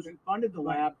responsibility for those who funded the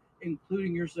lab,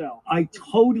 including yourself. I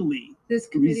totally, This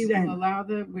committee resent- will allow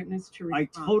the witness to I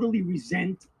respond. totally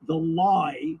resent the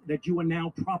lie that you are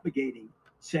now propagating,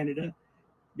 Senator,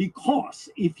 because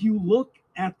if you look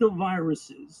at the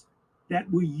viruses that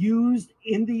were used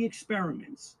in the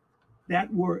experiments,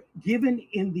 that were given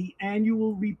in the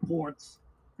annual reports,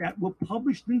 that were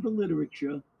published in the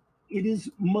literature, it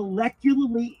is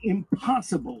molecularly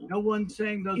impossible. No one's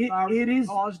saying those It viruses is-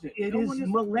 caused it. it No is one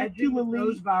alleging that molecularly-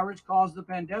 those viruses caused the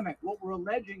pandemic. What we're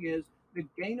alleging is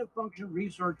that gain of function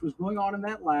research was going on in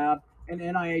that lab, and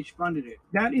NIH funded it.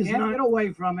 That You is can't not. get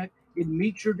away from it. It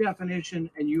meets your definition,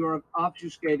 and you are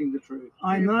obfuscating the truth.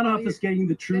 I'm not Senator Paul, obfuscating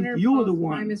the truth. Senator You are the Paul's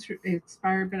one. time is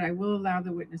expired, but I will allow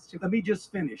the witness to. Let me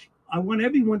just finish. I want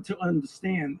everyone to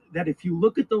understand that if you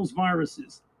look at those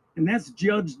viruses, and that's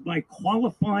judged by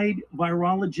qualified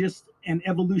virologists and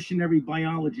evolutionary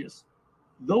biologists,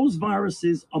 those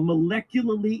viruses are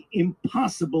molecularly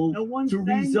impossible No one's to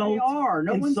saying result they are.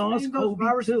 No in one's saying those SARS-CoV-2.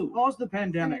 viruses caused the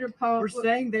pandemic. Senator Paul, We're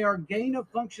saying they are gain of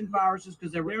function viruses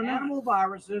because they were They're not. animal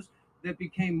viruses that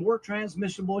became more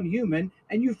transmissible in human,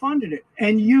 and you funded it.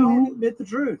 And Don't you admit the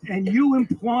truth. you Senator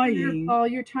implying Paul,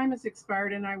 your time has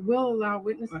expired, and I will allow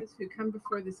witnesses who come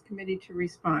before this committee to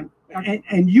respond.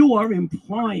 and you are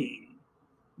implying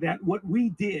that what we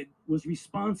did was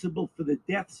responsible for the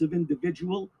deaths of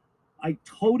individual. I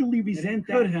totally resent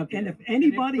could that. have been. And if And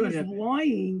anybody it could is have been.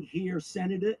 lying here,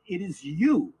 Senator, it is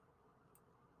you.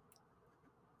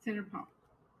 Senator Paul.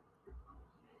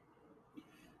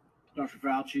 Dr.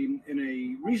 Fauci, in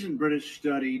a recent British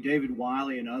study, David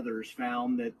Wiley and others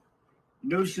found that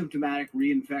no symptomatic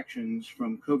reinfections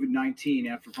from COVID-19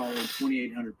 after following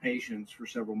 2,800 patients for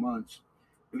several months.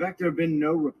 In fact, there have been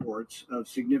no reports of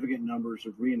significant numbers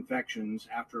of reinfections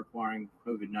after acquiring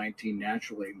COVID-19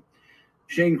 naturally.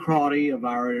 Shane Crotty, a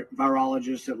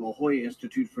virologist at La Jolla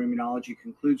Institute for Immunology,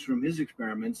 concludes from his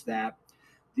experiments that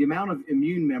the amount of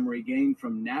immune memory gained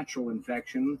from natural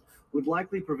infection would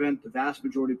likely prevent the vast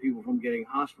majority of people from getting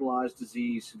hospitalized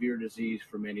disease, severe disease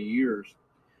for many years.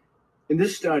 In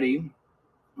this study,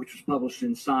 which was published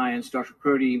in Science, Dr.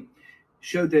 Crotty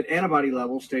showed that antibody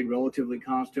levels stayed relatively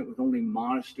constant with only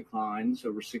modest declines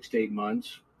over 6 to 8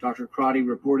 months. Dr. Crotty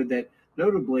reported that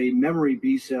notably memory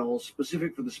B cells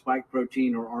specific for the spike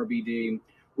protein or RBD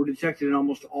were detected in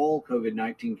almost all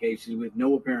COVID-19 cases with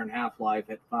no apparent half-life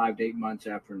at 5 to 8 months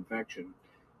after infection.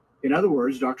 In other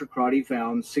words, Dr. Crotty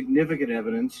found significant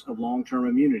evidence of long-term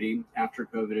immunity after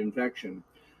COVID infection.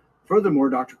 Furthermore,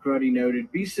 Dr. Crotty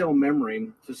noted B-cell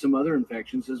memory to some other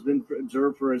infections has been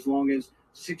observed for as long as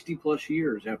 60 plus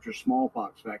years after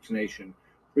smallpox vaccination,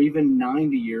 or even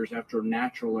 90 years after a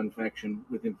natural infection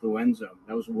with influenza.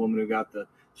 That was a woman who got the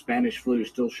Spanish flu,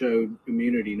 still showed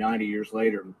immunity 90 years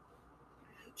later.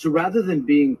 So rather than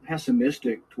being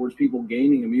pessimistic towards people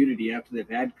gaining immunity after they've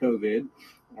had COVID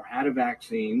or had a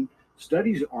vaccine,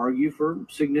 studies argue for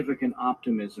significant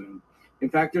optimism. In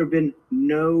fact, there have been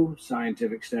no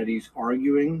scientific studies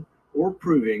arguing or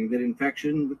proving that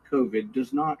infection with COVID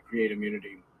does not create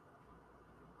immunity.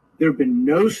 There have been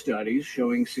no studies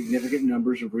showing significant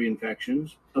numbers of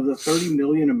reinfections. Of the 30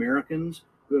 million Americans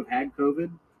who have had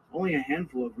COVID, only a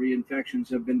handful of reinfections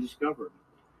have been discovered.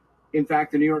 In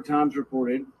fact, the New York Times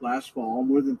reported last fall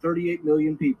more than 38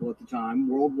 million people at the time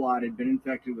worldwide had been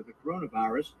infected with the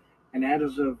coronavirus, and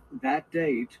as of that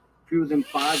date, fewer than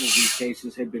 5 of these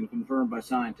cases had been confirmed by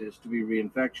scientists to be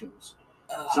reinfections.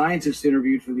 Scientists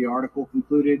interviewed for the article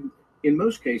concluded, in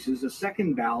most cases, a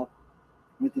second bout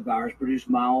with the virus produced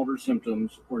milder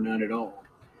symptoms or none at all.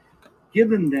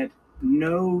 Given that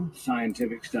no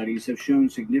scientific studies have shown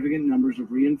significant numbers of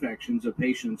reinfections of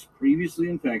patients previously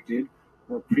infected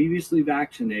or previously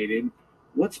vaccinated,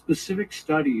 what specific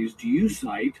studies do you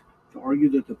cite to argue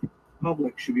that the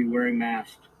public should be wearing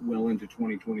masks well into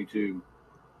 2022?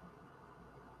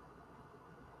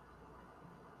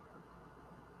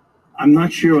 I'm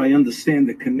not sure I understand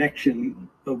the connection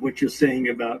of what you're saying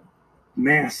about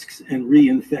masks and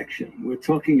reinfection. We're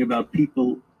talking about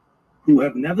people who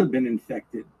have never been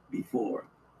infected before.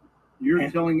 You're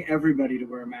telling everybody to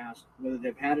wear a mask, whether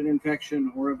they've had an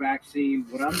infection or a vaccine.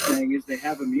 What I'm saying is they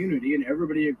have immunity, and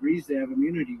everybody agrees they have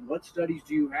immunity. What studies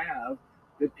do you have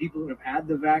that people that have had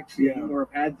the vaccine or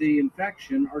have had the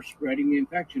infection are spreading the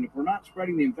infection? If we're not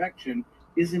spreading the infection,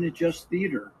 isn't it just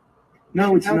theater?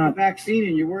 No, it's You have not. the vaccine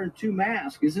and you're wearing 2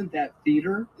 masks. Isn't that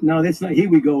theater? No, that's not. Here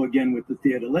we go again with the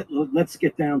theater. Let's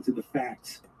get down to the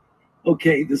facts.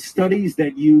 Okay, the studies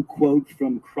that you quote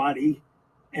from Crotty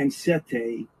and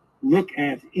Sete look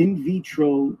at in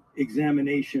vitro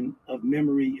examination of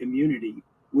memory immunity,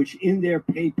 which in their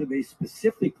paper they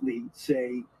specifically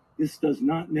say this does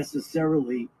not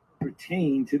necessarily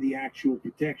pertain to the actual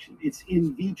protection. It's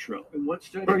in vitro. And what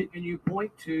study can you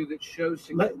point to that shows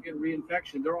significant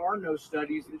reinfection? There are no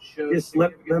studies that show. Yes,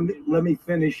 let me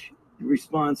finish the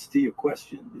response to your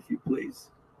question, if you please.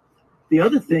 The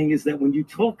other thing is that when you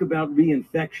talk about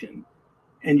reinfection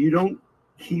and you don't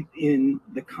keep in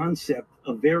the concept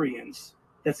of variants,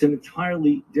 that's an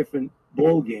entirely different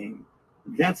ballgame.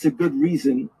 That's a good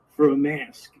reason for a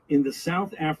mask. In the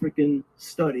South African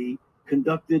study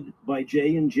conducted by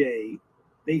J&J,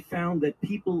 they found that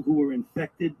people who were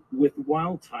infected with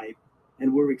wild type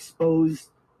and were exposed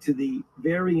to the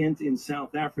variant in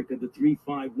South Africa, the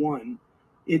 351,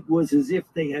 it was as if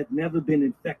they had never been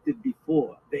infected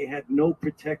before. They had no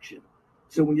protection.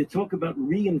 So when you talk about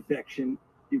reinfection,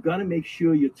 you've got to make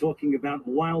sure you're talking about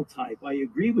wild type. I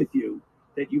agree with you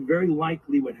that you very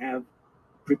likely would have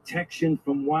protection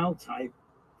from wild type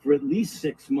for at least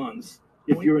 6 months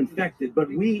if you're infected. But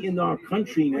we in our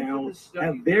country now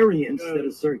have variants that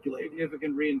are circulating.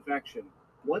 Significant reinfection.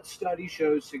 What study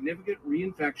shows significant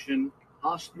reinfection,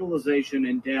 hospitalization,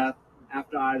 and death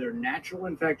after either natural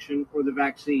infection or the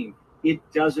vaccine? It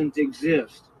doesn't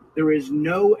exist. There is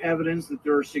no evidence that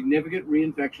there are significant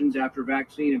reinfections after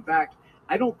vaccine. In fact,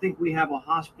 I don't think we have a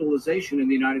hospitalization in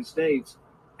the United States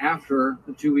after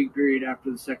the 2-week period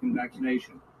after the second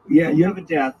vaccination. Yeah, you have a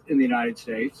death in the United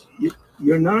States.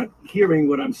 You're not hearing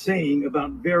what I'm saying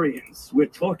about variants. We're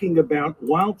talking about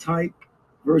wild type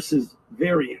versus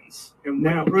variants. And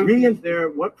now,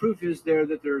 what proof is there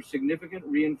that there are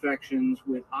significant reinfections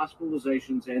with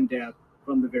hospitalizations and death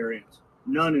from the variants?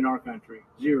 None in our country.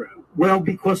 Zero. Well,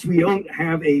 because we don't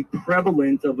have a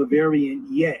prevalent of a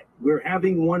variant yet. We're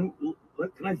having one.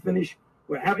 Can I finish?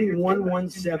 We're having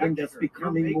 117 that's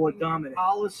becoming more dominant.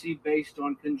 Policy based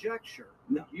on conjecture.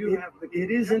 No,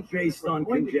 it isn't based on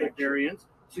conjecture. Variants.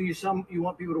 So you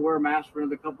want people to wear a mask for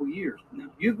another couple of years. No.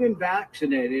 You've been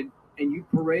vaccinated and you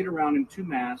parade around in 2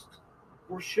 masks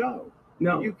for show.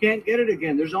 No, you can't get it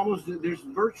again. There's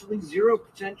virtually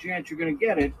 0% chance you're going to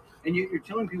get it, and you're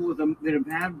telling people that have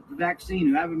had the vaccine,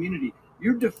 who have immunity.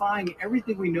 You're defying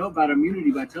everything we know about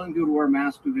immunity by telling people to wear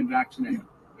masks who've been vaccinated.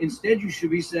 Instead, you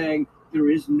should be saying there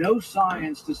is no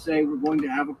science to say we're going to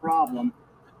have a problem.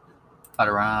 About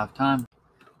to run out of time.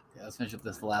 Yeah, let's finish up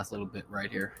this last little bit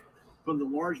right here. From the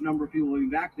large number of people who have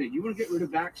been vaccinated, you want to get rid of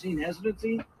vaccine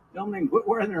hesitancy? Tell them they quit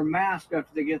wearing their mask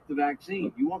after they get the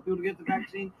vaccine. You want people to get the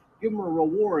vaccine? Give them a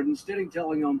reward instead of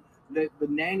telling them that the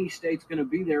nanny state's going to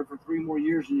be there for 3 more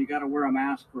years and you got to wear a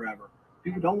mask forever.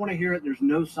 People don't want to hear it. There's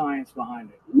no science behind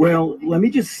it. Well, let me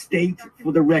just state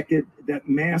for the record that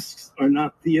masks are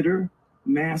not theater.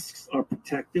 Masks are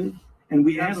protective. And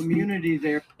we have immunity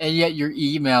there. And yet your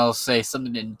emails say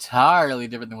something entirely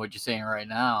different than what you're saying right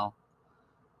now.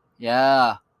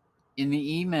 Yeah. In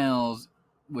the emails,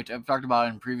 which I've talked about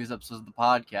in previous episodes of the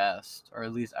podcast, or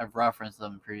at least I've referenced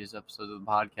them in previous episodes of the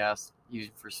podcast,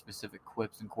 using for specific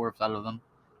quips and quirks out of them.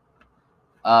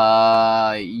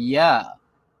 Yeah,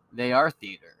 they are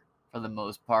theater for the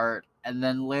most part. And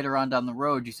then later on down the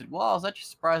road, you said, well, I was actually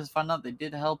surprised to find out they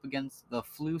did help against the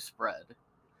flu spread.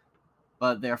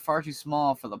 But they're far too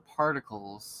small for the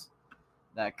particles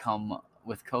that come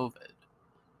with COVID.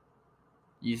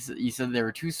 You said they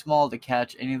were too small to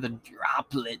catch any of the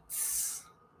droplets.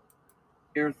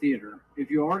 Air theater. If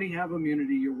you already have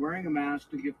immunity, you're wearing a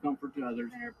mask to give comfort to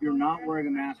others. You're not wearing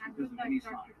a mask because of any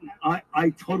sign. I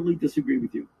totally disagree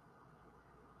with you.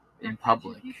 In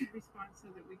public. If you could respond so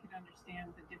that we could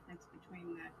understand the difference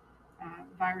between the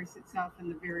virus itself and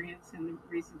the variants and the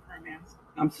reason for a mask.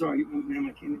 I'm sorry, ma'am,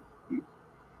 I can't.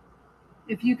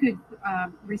 If you could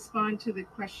respond to the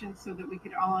question so that we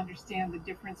could all understand the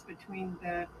difference between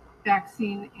the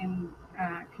vaccine in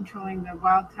controlling the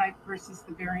wild type versus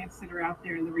the variants that are out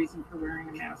there and the reason for wearing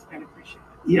a mask, I'd appreciate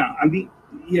it. Yeah, I mean,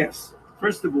 yes.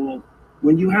 First of all,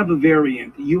 when you have a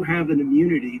variant, you have an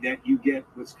immunity that you get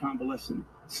with convalescent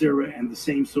sera and the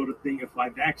same sort of thing. If I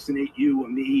vaccinate you or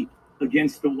me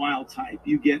against the wild type,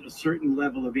 you get a certain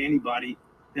level of antibody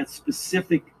that's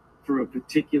specific for a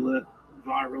particular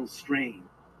viral strain.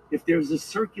 If there's a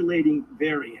circulating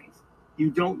variant, you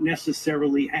don't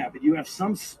necessarily have it. You have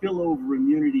some spillover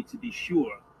immunity to be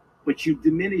sure, but you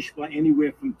diminish by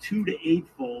anywhere from 2 to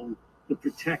 8-fold the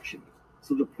protection.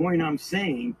 So the point I'm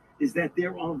saying is that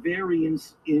there are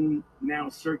variants in now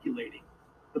circulating.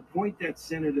 The point that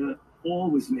Senator Hall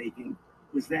was making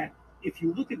was that if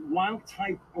you look at wild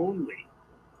type only,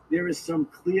 there is some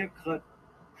clear-cut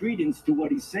credence to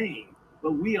what he's saying.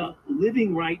 But we are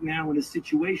living right now in a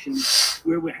situation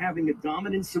where we're having a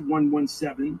dominance of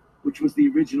 117, which was the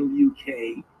original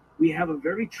UK. We have a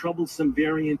very troublesome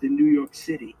variant in New York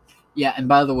City. Yeah, and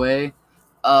by the way,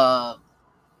 I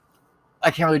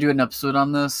can't really do an episode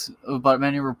on this, but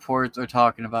many reports are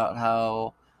talking about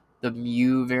how the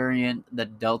Mu variant, the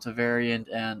Delta variant,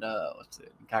 and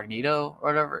Incognito or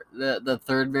whatever, the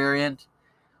third variant,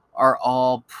 are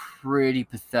all pretty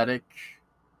pathetic,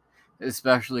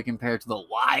 especially compared to the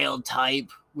wild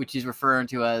type, which he's referring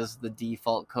to as the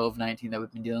default COVID-19 that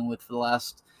we've been dealing with for the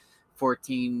last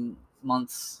 14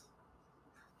 months,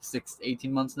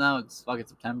 18 months now. It's fucking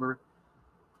September.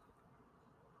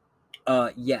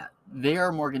 Yeah, they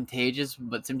are more contagious,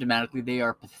 but symptomatically they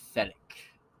are pathetic.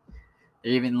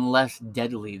 They're even less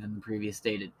deadly than the previous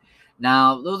stated.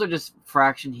 Now, those are just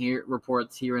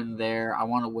reports here and there. I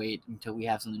want to wait until we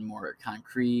have something more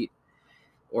concrete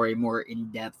or a more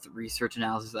in-depth research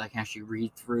analysis that I can actually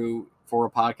read through for a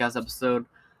podcast episode.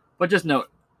 But just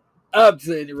note, I'm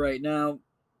saying it right now,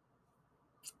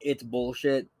 it's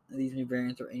bullshit. These new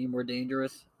variants are any more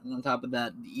dangerous. And on top of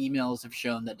that, the emails have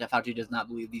shown that Fauci does not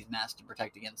believe these masks to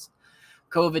protect against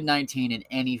COVID-19 in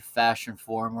any fashion,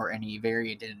 form, or any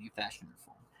variant in any fashion or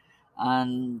form.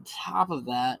 On top of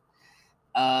that,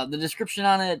 the description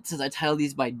on it says I titled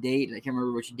these by date, and I can't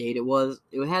remember which date it was.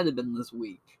 It had to have been this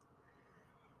week.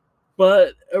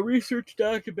 But a research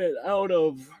document out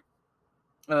of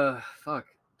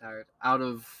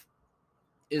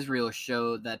Israel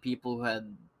showed that people who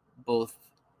had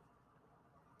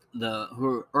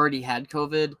who already had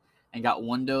COVID and got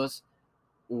one dose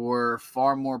were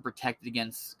far more protected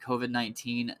against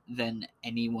COVID-19 than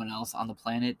anyone else on the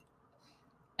planet.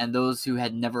 And those who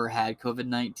had never had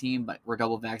COVID-19 but were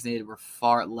double vaccinated were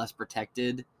far less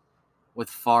protected with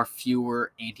far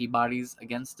fewer antibodies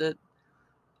against it.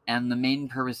 And the main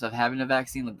purpose of having a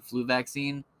vaccine, like the flu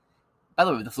vaccine, by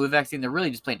the way, with the flu vaccine, they're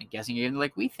really just playing a guessing game. They're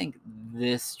like, we think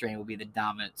this strain will be the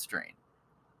dominant strain.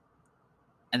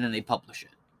 And then they publish it.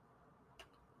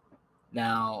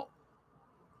 Now,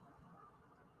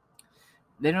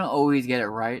 they don't always get it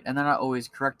right, and they're not always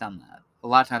correct on that. A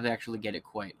lot of times they actually get it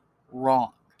quite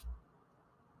wrong.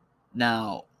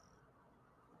 Now,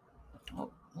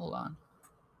 hold on.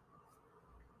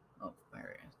 Oh,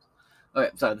 there he is.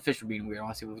 Okay, sorry, the fish were being weird. I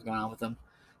want to see what was going on with them.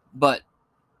 But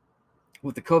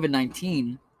with the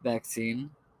COVID-19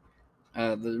 vaccine,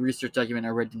 the research document I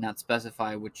read did not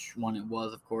specify which one it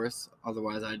was, of course.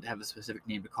 Otherwise, I'd have a specific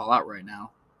name to call out right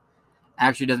now.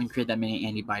 Actually doesn't create that many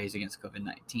antibodies against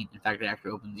COVID-19. In fact, it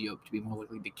actually opens you up to be more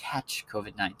likely to catch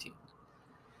COVID-19.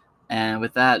 And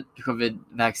with that, COVID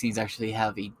vaccines actually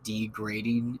have a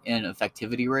degrading in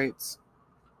effectivity rates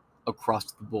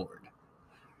across the board.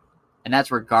 And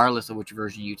that's regardless of which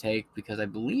version you take, because I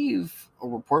believe a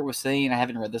report was saying, I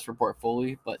haven't read this report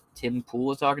fully, but Tim Pool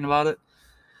was talking about it,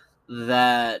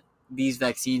 that these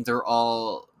vaccines are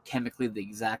all chemically the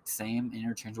exact same,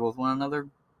 interchangeable with one another,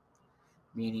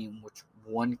 meaning which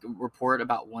one report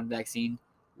about one vaccine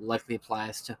likely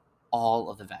applies to all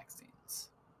of the vaccines.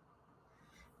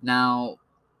 Now,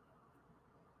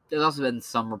 there's also been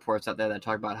some reports out there that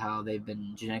talk about how they've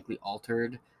been genetically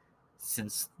altered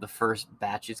since the first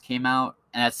batches came out,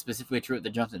 and that's specifically true with the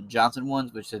Johnson & Johnson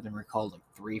ones, which have been recalled like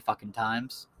 3 fucking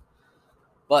times.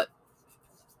 But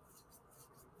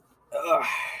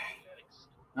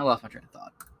I lost my train of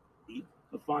thought.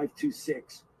 The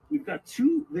 526. We've got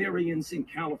 2 variants in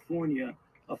California,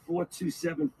 a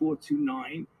 427,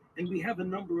 429, and we have a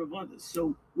number of others.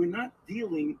 So we're not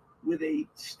dealing with a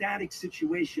static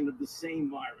situation of the same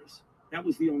virus. That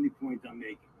was the only point I'm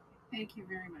making. Thank you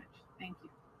very much. Thank you.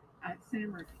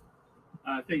 Senator Murphy.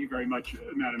 Thank you very much,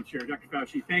 Madam Chair. Dr.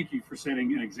 Fauci, thank you for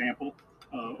setting an example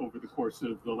over the course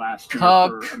of the last year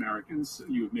for Americans.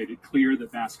 You have made it clear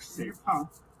that masks save.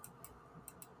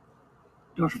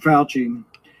 Dr. Fauci,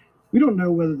 we don't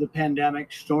know whether the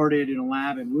pandemic started in a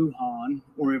lab in Wuhan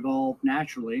or evolved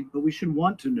naturally, but we should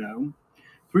want to know.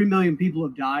 3 million people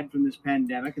have died from this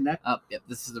pandemic, and that. Yep,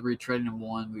 this is the retraining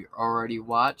one we already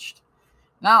watched.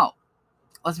 Now,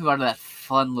 let's move on to that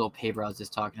fun little paper I was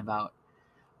just talking about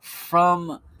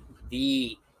from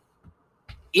the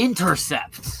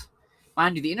Intercept.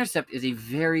 Mind you, the Intercept is a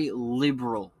very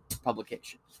liberal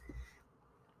publication.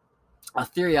 A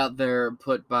theory out there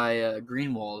put by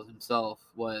Greenwald himself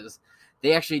was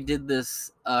they actually did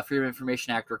this Freedom of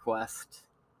Information Act request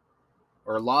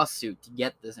or lawsuit to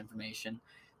get this information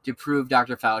to prove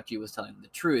Dr. Fauci was telling the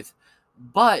truth,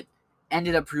 but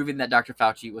ended up proving that Dr.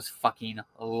 Fauci was fucking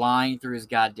lying through his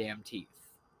goddamn teeth.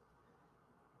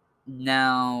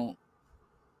 Now,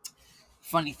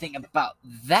 funny thing about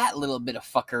that little bit of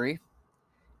fuckery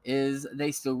is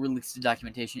they still released the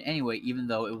documentation anyway, even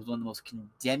though it was one of the most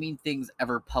condemning things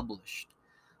ever published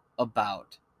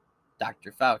about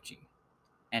Dr. Fauci,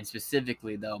 and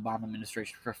specifically the Obama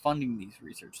administration for funding these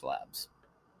research labs.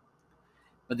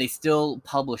 But they still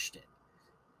published it.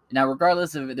 Now,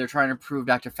 regardless of if they're trying to prove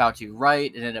Dr. Fauci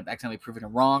right and ended up accidentally proving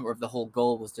him wrong, or if the whole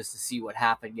goal was just to see what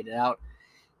happened, get it out,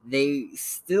 they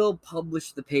still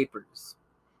published the papers.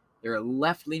 They're a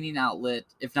left-leaning outlet,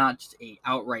 if not just a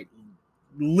outright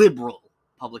liberal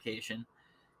publication,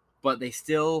 but they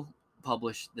still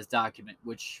publish this document,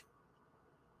 which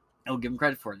I'll give them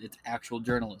credit for it. It's actual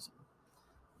journalism.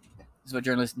 This is what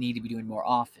journalists need to be doing more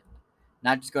often.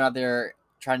 Not just going out there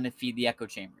trying to feed the echo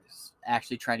chambers,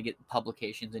 actually trying to get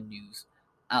publications and news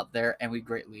out there, and we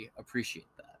greatly appreciate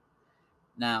that.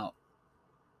 Now,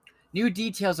 new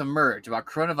details emerge about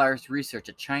coronavirus research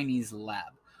at Chinese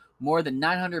lab. More than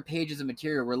 900 pages of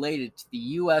material related to the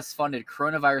U.S.-funded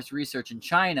coronavirus research in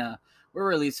China were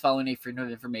released following a Freedom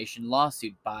of Information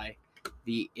lawsuit by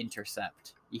The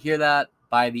Intercept. You hear that?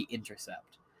 By The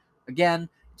Intercept. Again,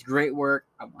 it's great work.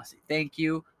 I want to say thank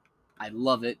you. I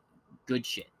love it. Good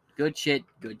shit. Good shit.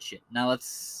 Good shit. Now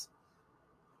let's...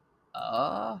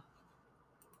 And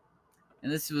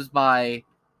this was by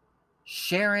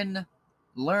Sharon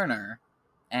Lerner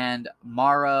and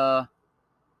Mara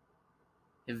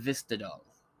Hivistadol.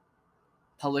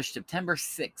 Published September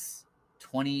 6,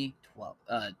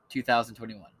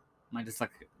 2021. My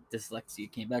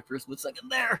dyslexia came back for a split second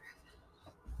there.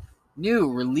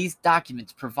 New released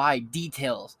documents provide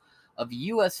details of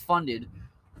U.S.-funded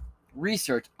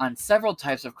research on several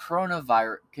types of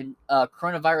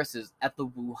coronaviruses at the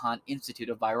Wuhan Institute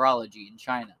of Virology in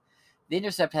China. The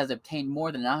Intercept has obtained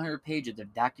more than 100 pages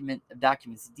of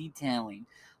documents detailing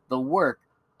the work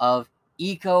of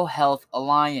EcoHealth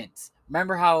Alliance.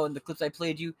 Remember how in the clips I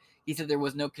played you, he said there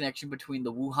was no connection between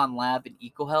the Wuhan lab and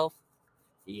EcoHealth?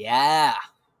 Yeah.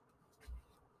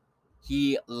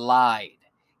 He lied.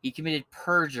 He committed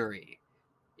perjury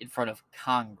in front of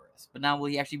Congress. But now will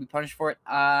he actually be punished for it?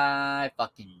 I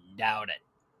fucking doubt it.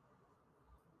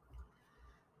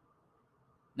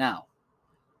 Now,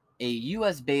 a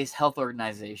U.S.-based health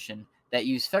organization that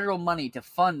used federal money to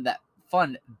fund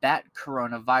bat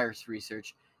coronavirus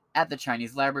research at the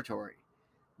Chinese laboratory.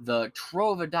 The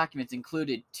trove of documents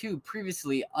included 2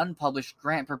 previously unpublished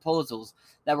grant proposals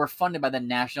that were funded by the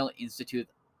National Institute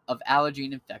of Allergy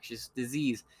and Infectious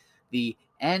Disease, the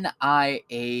NIAID.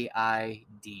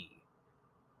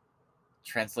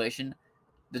 Translation: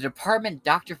 the department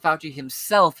Dr. Fauci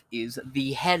himself is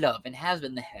the head of and has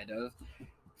been the head of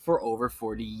for over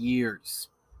 40 years.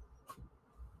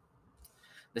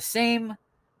 The same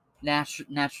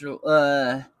National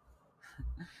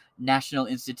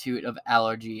Institute of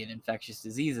Allergy and Infectious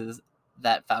Diseases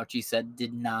that Fauci said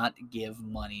did not give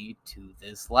money to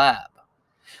this lab.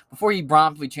 Before he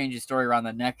promptly changed his story around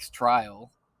the next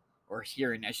trial, or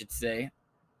hearing, I should say,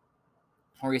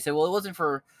 where he said, well, it wasn't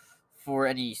for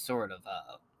any sort of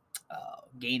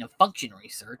gain of function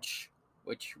research,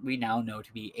 which we now know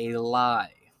to be a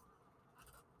lie.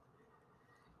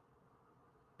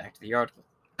 Back to the article.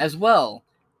 As well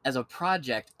as a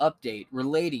project update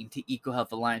relating to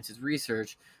EcoHealth Alliance's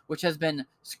research, which has been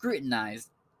scrutinized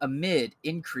amid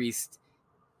increased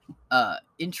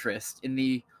interest in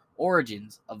the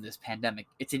origins of this pandemic.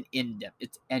 It's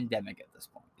endemic at this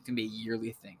point. It's going to be a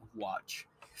yearly thing. Watch.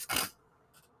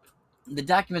 The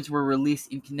documents were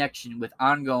released in connection with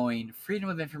ongoing Freedom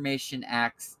of Information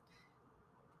Act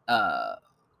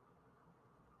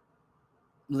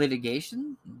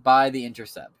litigation by The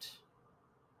Intercept.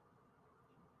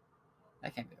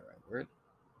 That can't be the right word.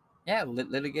 Yeah,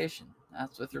 litigation.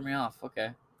 That's what threw me off. Okay.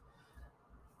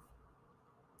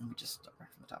 Let me just start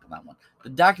from the top of that one. The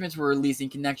documents were released in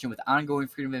connection with ongoing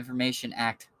Freedom of Information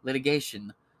Act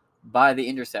litigation by The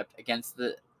Intercept against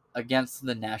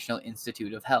the National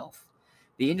Institute of Health.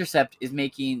 The Intercept is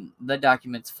making the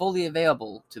documents fully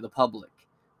available to the public.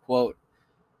 Quote,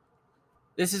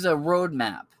 this is a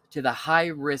roadmap to the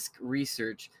high-risk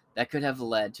research that could have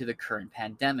led to the current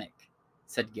pandemic,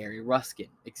 said Gary Ruskin,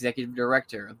 executive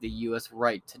director of the U.S.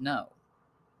 Right to Know,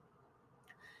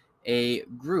 a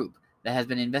group that has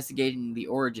been investigating the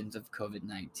origins of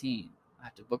COVID-19. I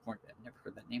have to bookmark that. I've never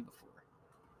heard that name before.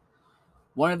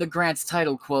 One of the grants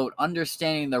titled, quote,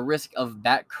 Understanding the Risk of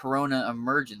Bat Corona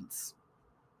Emergence,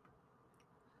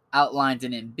 outlines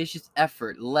an ambitious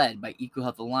effort led by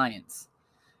EcoHealth Alliance.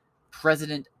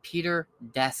 President Peter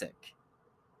Daszak.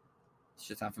 It's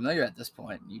just not familiar at this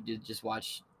point. You did just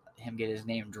watch him get his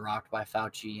name dropped by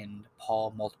Fauci and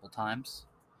Paul multiple times.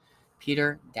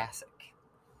 Peter Daszak.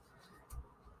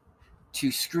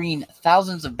 to screen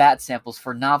thousands of bat samples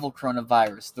for novel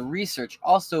coronavirus. The research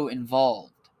also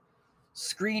involved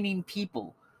screening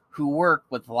people who work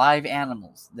with live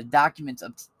animals. The documents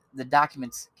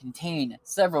contain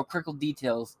several critical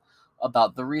details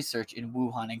about the research in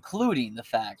Wuhan, including the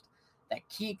fact that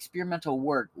key experimental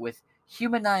work with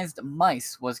humanized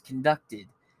mice was conducted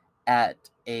at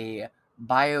a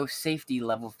biosafety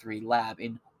level 3 lab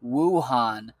in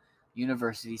Wuhan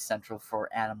University Central for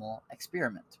Animal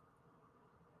Experiment,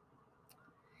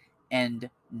 and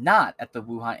not at the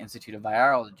Wuhan Institute of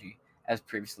Virology, as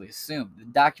previously assumed. The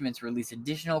documents release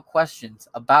additional questions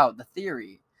about the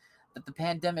theory that the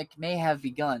pandemic may have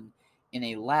begun in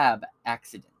a lab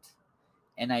accident,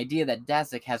 an idea that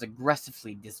Daszak has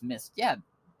aggressively dismissed. Yeah,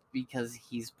 because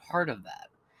he's part of that.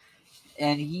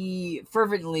 And he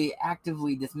fervently,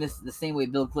 actively dismissed the same way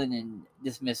Bill Clinton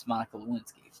dismissed Monica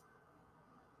Lewinsky.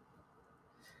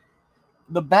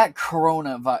 The bat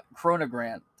coronavirus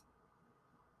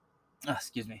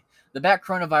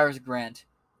grant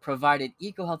provided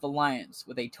EcoHealth Alliance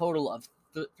with a total of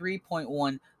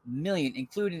 $3.1 million,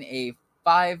 including a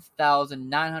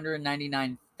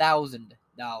 $5,999,000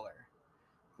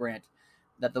 grant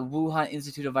that the Wuhan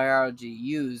Institute of Virology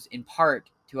used in part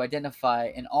to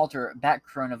identify and alter bat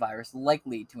coronavirus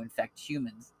likely to infect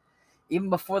humans. Even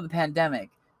before the pandemic,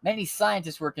 many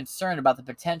scientists were concerned about the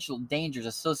potential dangers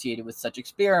associated with such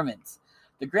experiments.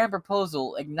 The grant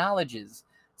proposal acknowledges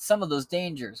some of those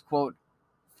dangers. Quote,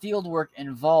 fieldwork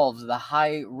involves the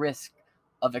high risk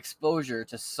of exposure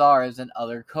to SARS and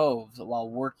other CoVs while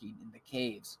working in the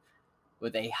caves,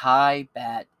 with a high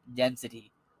bat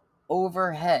density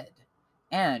overhead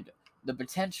and the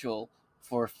potential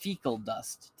for fecal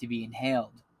dust to be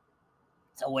inhaled.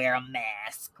 So wear a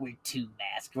mask, wear 2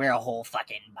 masks, wear a whole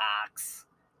fucking box.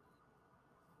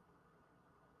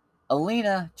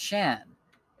 Alina Chan,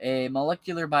 a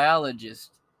molecular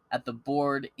biologist at the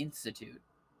Broad Institute,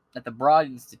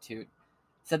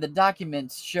 said the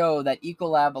documents show that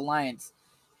Ecolab Alliance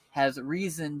has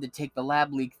reason to take the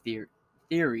lab leak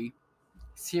theory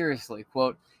seriously.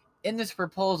 Quote, in this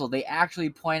proposal, they actually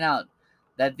point out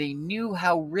that they knew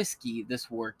how risky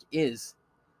this work is.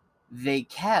 They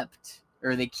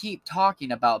keep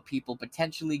talking about people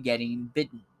potentially getting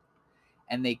bitten,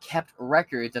 and they kept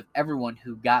records of everyone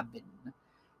who got bitten.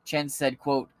 Chen said,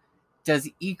 quote, does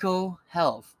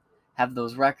EcoHealth have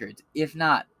those records? If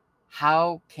not,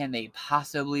 how can they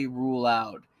possibly rule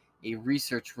out a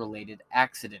research-related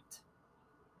accident?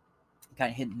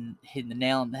 Kind of hitting the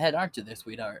nail on the head, aren't you there,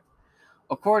 sweetheart?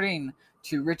 According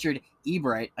to Richard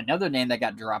Ebright, another name that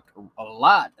got dropped a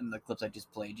lot in the clips I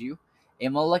just played you, a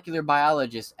molecular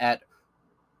biologist at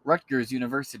Rutgers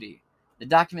University, the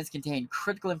documents contain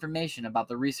critical information about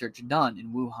the research done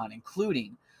in Wuhan,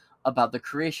 including about the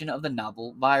creation of the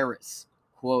novel virus.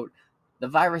 Quote, the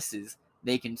viruses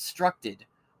they constructed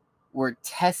were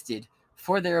tested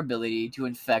for their ability to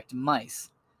infect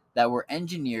mice that were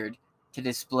engineered to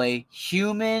display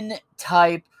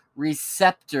human-type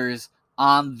receptors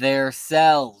on their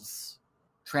cells.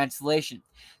 Translation,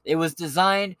 it was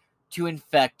designed to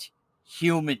infect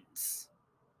humans.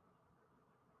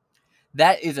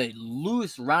 That is a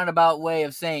loose, roundabout way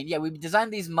of saying, yeah, we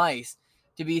designed these mice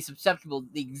to be susceptible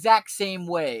the exact same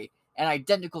way and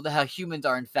identical to how humans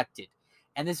are infected.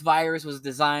 And this virus was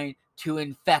designed to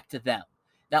infect them.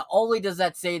 Not only does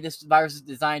that say this virus is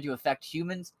designed to affect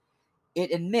humans,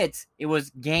 it admits it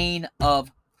was gain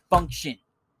of function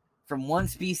from one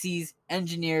species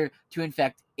engineered to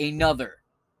infect another.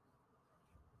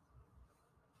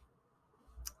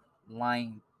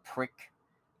 Lying prick.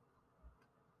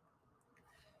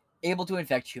 Able to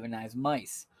infect humanized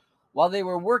mice. While they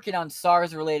were working on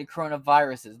SARS-related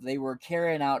coronaviruses, they were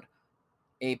carrying out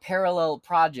a parallel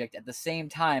project at the same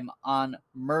time on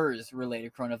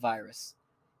MERS-related coronavirus,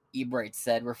 Ebright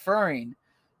said, referring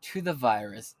to the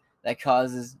virus that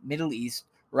causes Middle East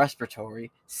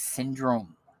respiratory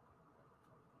syndrome.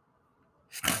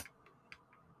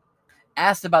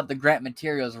 Asked about the grant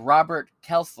materials, Robert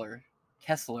Kessler,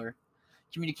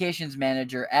 communications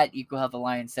manager at EcoHealth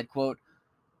Alliance, said, quote,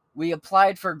 we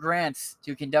applied for grants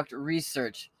to conduct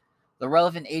research. The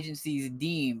relevant agencies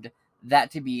deemed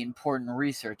that to be important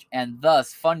research and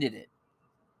thus funded it.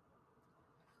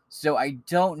 So I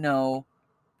don't know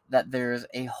that there's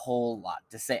a whole lot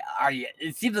to say.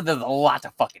 It seems that there's a lot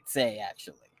to fucking say,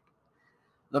 actually.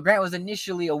 The grant was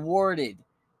initially awarded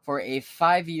for a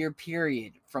 5-year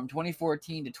period from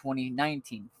 2014 to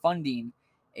 2019. Funding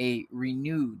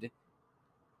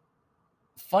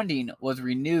was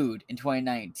renewed in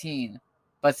 2019,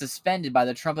 but suspended by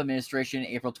the Trump administration in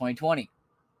April 2020.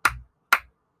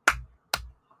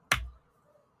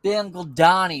 Big Uncle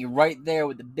Donnie right there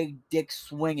with the big dick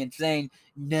swinging, saying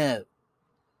no.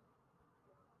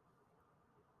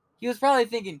 He was probably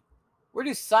thinking, where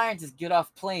do scientists get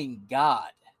off playing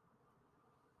God?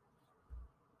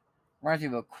 Reminds me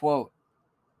of a quote.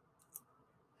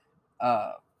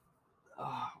 Oh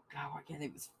God, why can't I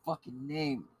think of his fucking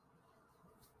name?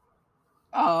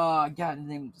 Oh God, his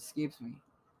name escapes me.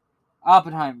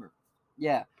 Oppenheimer.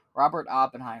 Yeah, Robert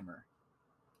Oppenheimer.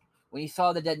 When he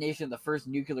saw the detonation of the first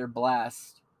nuclear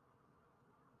blast,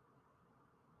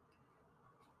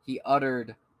 he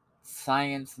uttered,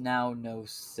 "Science now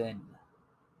knows sin."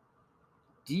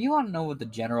 Do you want to know what the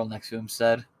general next to him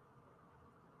said?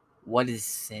 What is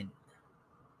sin?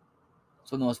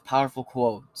 It's one of the most powerful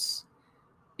quotes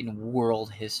in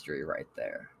world history right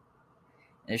there.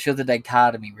 And it shows the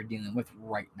dichotomy we're dealing with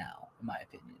right now, in my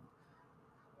opinion.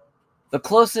 The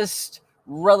closest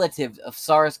relative of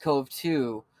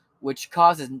SARS-CoV-2, which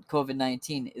causes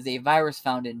COVID-19, is a virus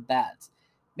found in bats,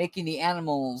 making the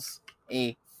animals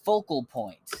a focal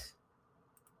point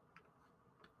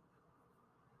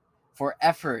for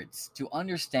efforts to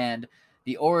understand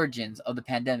the origins of the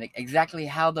pandemic. Exactly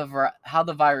how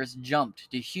the virus jumped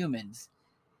to humans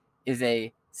is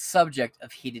a subject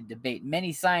of heated debate.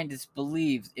 Many scientists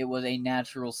believe it was a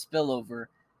natural spillover,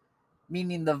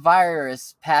 meaning the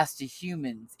virus passed to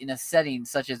humans in a setting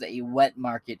such as a wet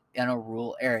market in a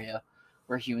rural area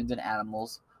where humans and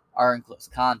animals are in close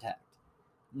contact.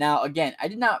 Now, again, I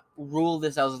did not rule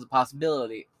this out as a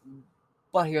possibility,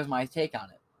 but here's my take on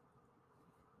it.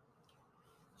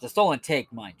 It's a stolen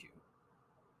take, mind you,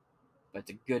 but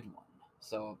it's a good one.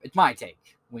 So, it's my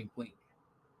take. Wink, wink.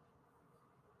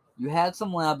 You had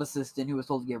some lab assistant who was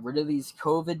told to get rid of these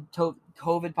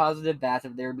COVID positive bats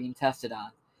that they were being tested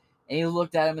on. And he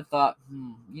looked at him and thought,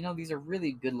 these are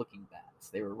really good looking bats.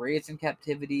 They were raised in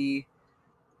captivity,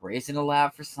 raised in a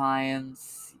lab for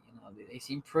science. They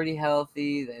seem pretty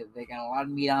healthy. They got a lot of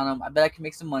meat on them. I bet I can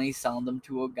make some money selling them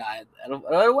to a guy at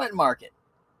a wet market.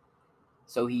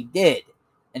 So he did.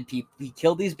 And he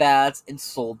killed these bats and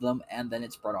sold them, and then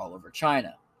it spread all over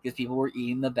China because people were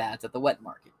eating the bats at the wet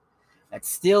market. That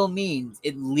still means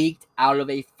it leaked out of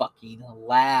a fucking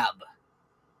lab.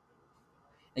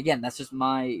 Again, that's just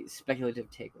my speculative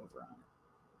takeover on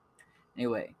it.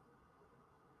 Anyway,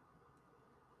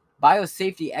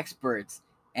 biosafety experts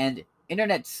and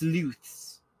internet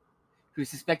sleuths who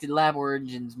suspected lab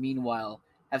origins, meanwhile,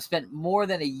 have spent more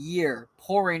than a year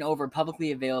poring over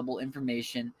publicly available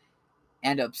information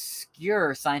and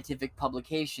obscure scientific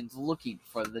publications looking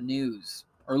for the news,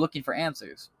 or looking for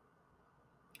answers.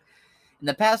 In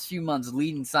the past few months,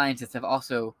 leading scientists have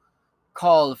also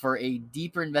called for a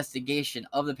deeper investigation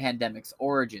of the pandemic's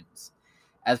origins,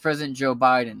 as President Joe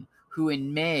Biden, who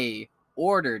in May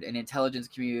ordered an intelligence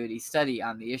community study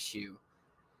on the issue,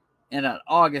 and on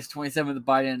August 27th,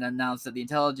 Biden announced that the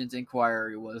intelligence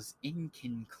inquiry was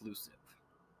inconclusive.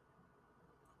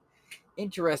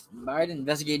 Interesting. Biden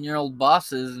investigating your old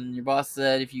bosses, and your boss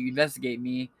said, if you investigate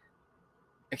me,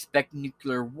 expect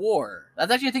nuclear war.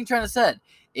 That's actually a thing Trump said.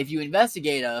 If you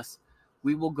investigate us,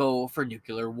 we will go for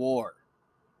nuclear war.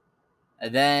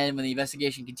 And then when the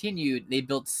investigation continued, they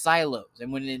built silos.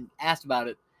 And when it asked about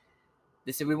it,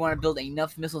 they said, we want to build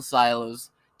enough missile silos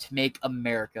to make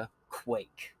America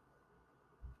quake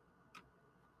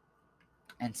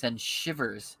and send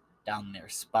shivers down their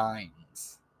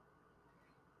spines.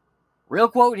 Real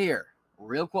quote here.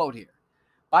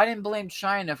 Biden blamed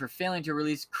China for failing to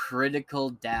release critical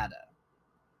data.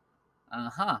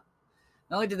 Not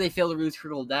only did they fail to release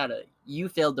critical data, you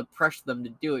failed to pressure them to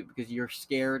do it because you're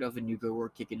scared of a nuclear war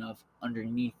kicking off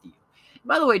underneath you. And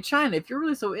by the way, China, if you're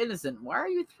really so innocent, why are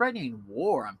you threatening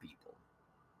war on people?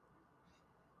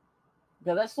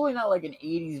 Because that's totally not like an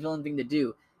 80s villain thing to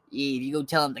do. Yeah, if you go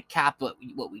tell them the cop what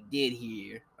we did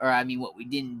here, or what we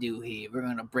didn't do here, we're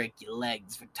going to break your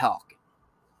legs for talking.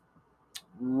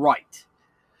 Right.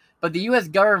 But the U.S.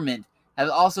 government has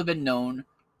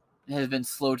been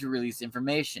slow to release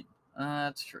information.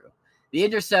 That's true. The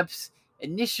intercepts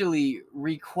initially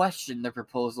re-questioned the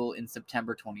proposal in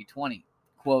September 2020.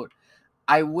 Quote,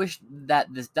 I wish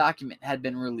that this document had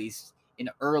been released in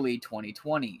early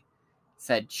 2020,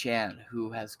 said Chan,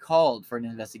 who has called for an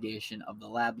investigation of the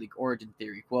lab leak origin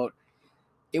theory. Quote,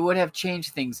 it would have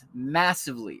changed things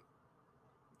massively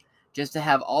just to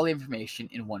have all the information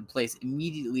in one place,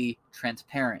 immediately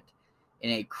transparent,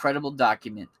 in a credible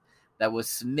document that was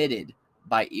submitted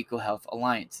by EcoHealth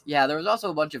Alliance. Yeah, there was also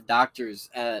a bunch of doctors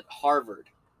at Harvard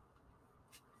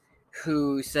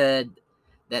who said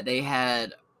that they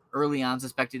had early on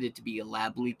suspected it to be a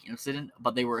lab leak incident,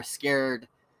 but they were scared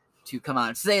to come out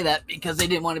and say that because they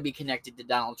didn't want to be connected to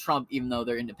Donald Trump, even though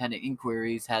their independent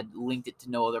inquiries had linked it to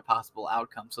no other possible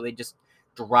outcome. So they just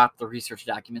dropped the research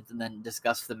documents and then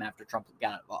discussed them after Trump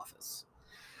got out of office.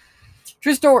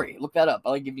 True story. Look that up.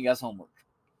 I'll give you guys homework.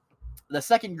 The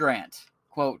second grant,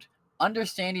 quote,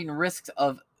 understanding risks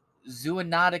of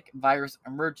zoonotic virus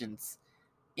emergence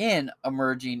in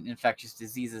emerging infectious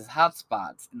diseases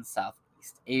hotspots in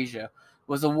Southeast Asia,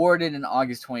 was awarded in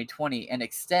August 2020 and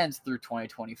extends through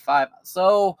 2025.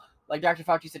 So, like Dr.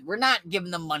 Fauci said, we're not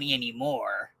giving them money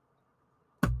anymore.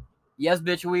 Yes,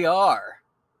 bitch, we are.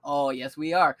 Oh, yes,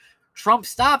 we are. Trump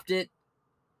stopped it,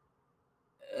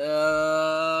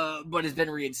 but it's been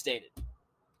reinstated.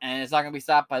 And it's not going to be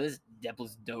stopped by this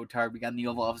devil's dotard we got in the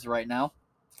Oval Office right now.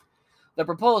 The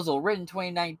proposal, written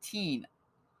 2019,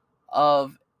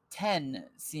 of 10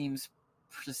 seems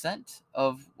percent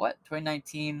of what?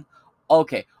 2019?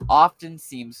 Okay, often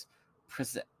seems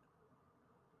present.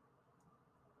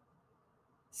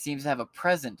 Seems to have a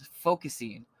present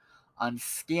focusing on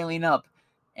scaling up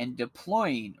and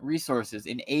deploying resources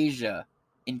in Asia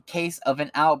in case of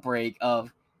an outbreak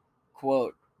of,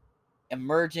 quote,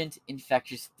 emergent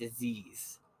infectious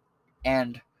disease,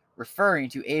 and referring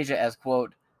to Asia as,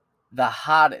 quote, the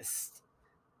hottest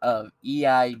of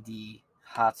EID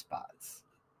hotspots.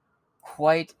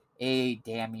 Quite a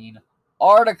damning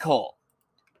article.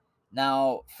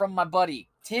 Now, from my buddy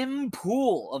Tim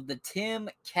Pool of the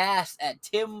Timcast at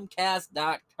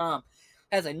timcast.com,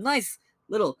 has a nice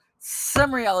little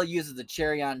summary I'll use as the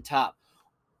cherry on top.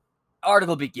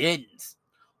 Article begins.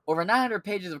 Over 900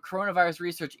 pages of coronavirus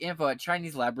research info at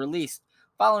Chinese lab released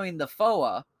following the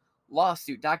FOA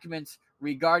lawsuit documents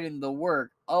regarding the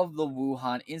work of the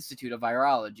Wuhan Institute of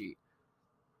Virology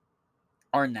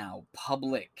are now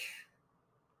public.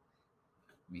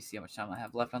 Let me see how much time I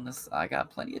have left on this. I got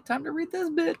plenty of time to read this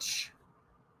bitch.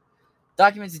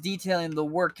 Documents detailing the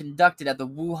work conducted at the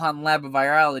Wuhan Lab of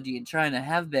Virology in China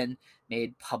have been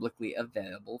made publicly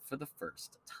available for the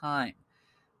first time.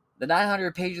 The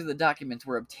 900 pages of the documents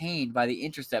were obtained by the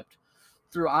Intercept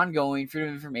through ongoing Freedom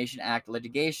of Information Act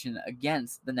litigation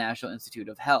against the National Institute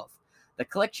of Health. The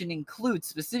collection includes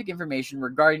specific information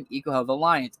regarding EcoHealth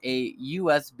Alliance, a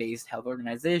U.S.-based health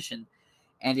organization,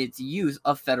 and its use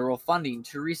of federal funding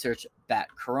to research bat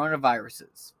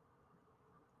coronaviruses.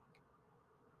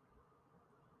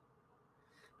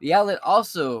 The outlet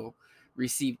also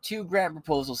received 2 grant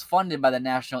proposals funded by the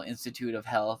National Institute of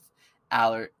Health,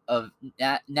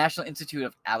 National Institute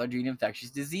of Allergy and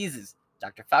Infectious Diseases,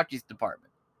 Dr. Fauci's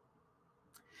department.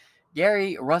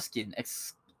 Gary Ruskin,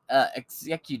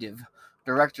 executive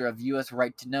director of U.S.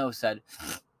 Right to Know, said,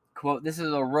 quote, this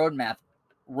is a roadmap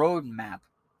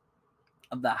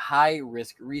of the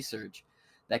high-risk research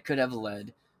that could have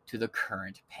led to the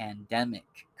current pandemic.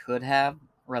 Could have?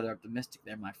 Rather optimistic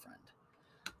there, my friend.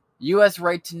 U.S.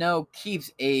 Right to Know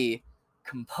keeps a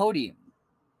compendium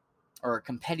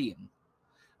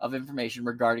of information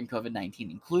regarding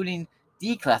COVID-19, including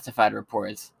declassified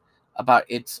reports about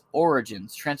its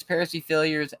origins, transparency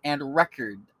failures, and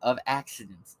record of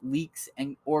accidents, leaks,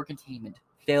 or containment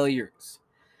failures.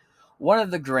 One of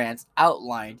the grants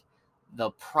outlined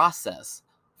the process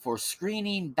for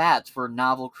screening bats for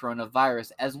novel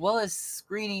coronavirus, as well as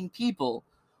screening people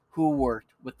who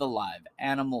worked with the live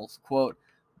animals. Quote,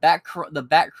 the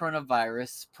bat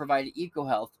coronavirus provided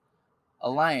EcoHealth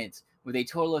Alliance with a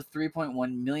total of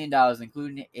 $3.1 million,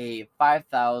 including a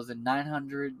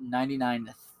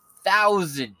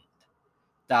 $5,999,000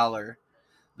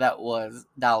 that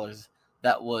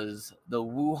was the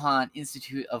Wuhan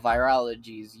Institute of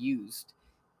Virology's used.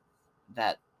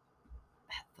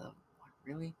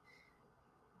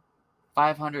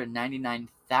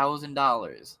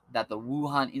 $599,000 that the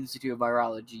Wuhan Institute of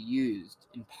Virology used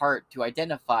in part to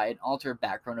identify and alter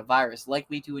bat coronavirus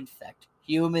likely to infect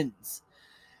humans.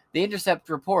 The Intercept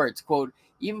reports, quote,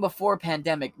 even before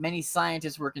pandemic, many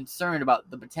scientists were concerned about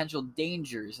the potential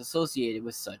dangers associated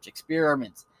with such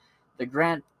experiments. The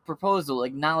grant proposal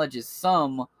acknowledges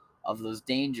some of those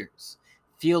dangers.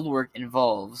 Fieldwork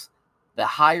involves the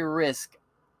high risk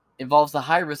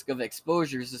of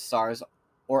exposures to SARS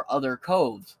or other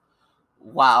CoVs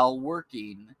while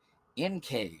working in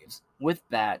caves with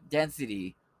bat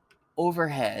density,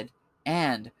 overhead,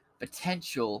 and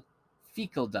potential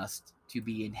fecal dust to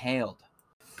be inhaled.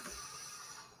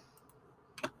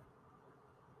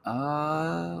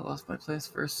 Lost my place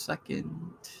for a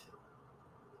second.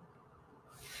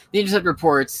 The Intercept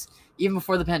reports, even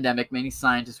before the pandemic, many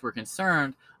scientists were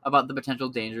concerned about the potential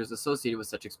dangers associated with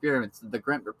such experiments. The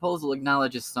grant proposal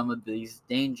acknowledges some of these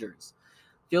dangers.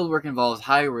 Fieldwork involves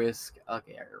high risk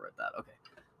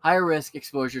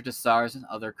exposure to SARS and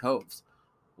other CoVs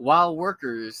while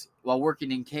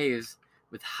working in caves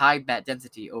with high bat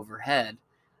density overhead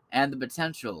and the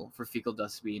potential for fecal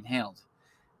dust to be inhaled.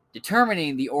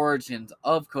 Determining the origins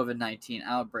of COVID-19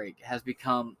 outbreak has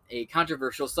become a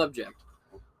controversial subject.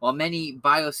 While many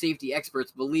biosafety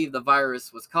experts believe the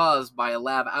virus was caused by a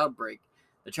lab outbreak,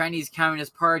 the Chinese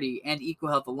Communist Party and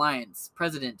EcoHealth Alliance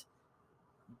President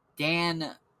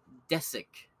Dan Daszak,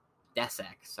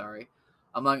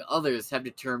 among others, have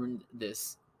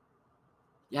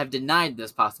denied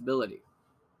this possibility.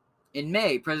 In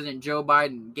May, President Joe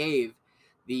Biden gave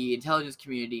the intelligence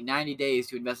community 90 days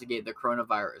to investigate the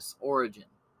coronavirus origin.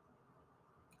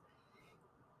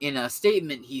 In a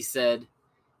statement, he said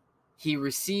he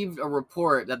received a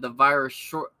report that the virus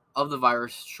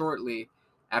shortly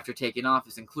after taking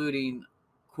office, including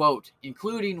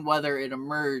whether it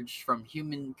emerged from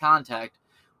human contact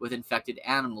with infected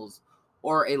animals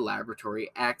or a laboratory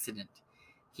accident.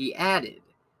 He added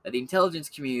that the intelligence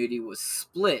community was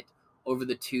split over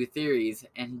the two theories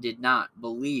and did not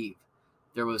believe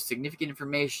there was significant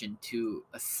information to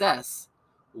assess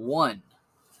one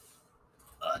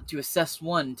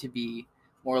to be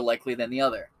more likely than the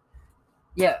other.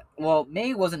 Yeah, well,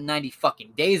 May wasn't 90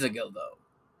 fucking days ago, though.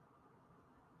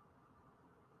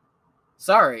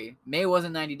 Sorry, May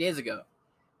wasn't 90 days ago.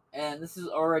 And this is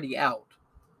already out.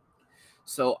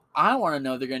 So I want to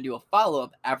know if they're going to do a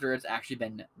follow-up after it's actually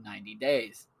been 90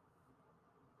 days.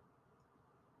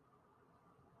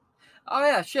 Oh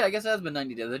yeah, shit, I guess it has been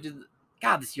 90 days.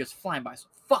 God, this year's flying by so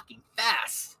fucking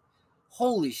fast.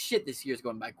 Holy shit, this year's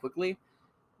going by quickly.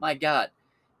 My God.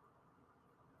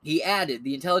 He added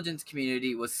the intelligence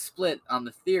community was split on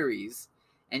the theories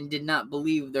and did not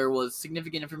believe there was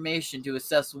significant information to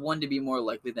assess one to be more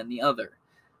likely than the other.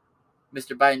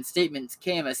 Mr. Biden's statements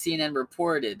came as CNN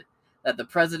reported that the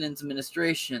president's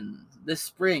administration this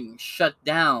spring shut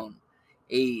down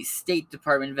a State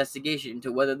Department investigation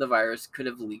into whether the virus could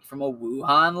have leaked from a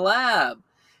Wuhan lab,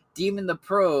 deeming the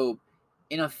probe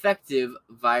ineffective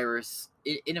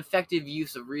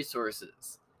use of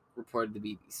resources, reported the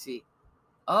BBC.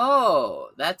 Oh,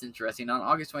 that's interesting. On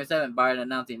August 27th, Biden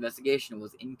announced the investigation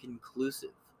was inconclusive.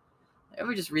 Let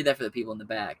me just read that for the people in the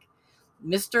back.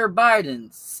 Mr.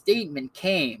 Biden's statement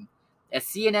came as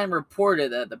CNN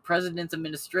reported that the president's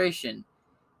administration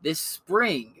this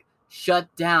spring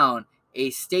shut down a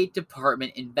State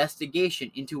Department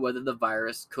investigation into whether the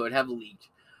virus could have leaked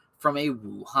from a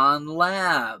Wuhan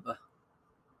lab.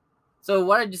 So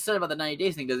what I just said about the 90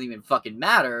 days thing doesn't even fucking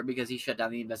matter because he shut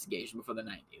down the investigation before the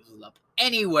 90 days was up.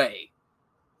 Anyway.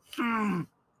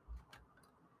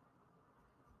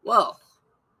 Well,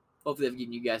 hopefully I've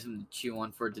given you guys something to chew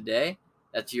on for today.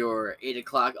 That's your 8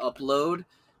 o'clock upload.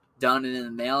 Done and in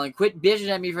the mail. And quit bitching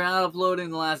at me for not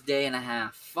uploading the last day and a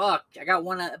half. Fuck. I got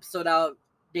one episode out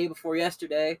day before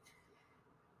yesterday.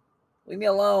 Leave me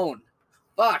alone.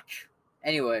 Fuck.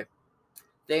 Anyway.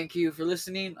 Thank you for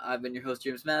listening. I've been your host,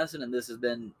 James Madison, and this has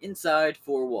been Inside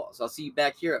Four Walls. I'll see you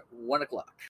back here at 1 o'clock.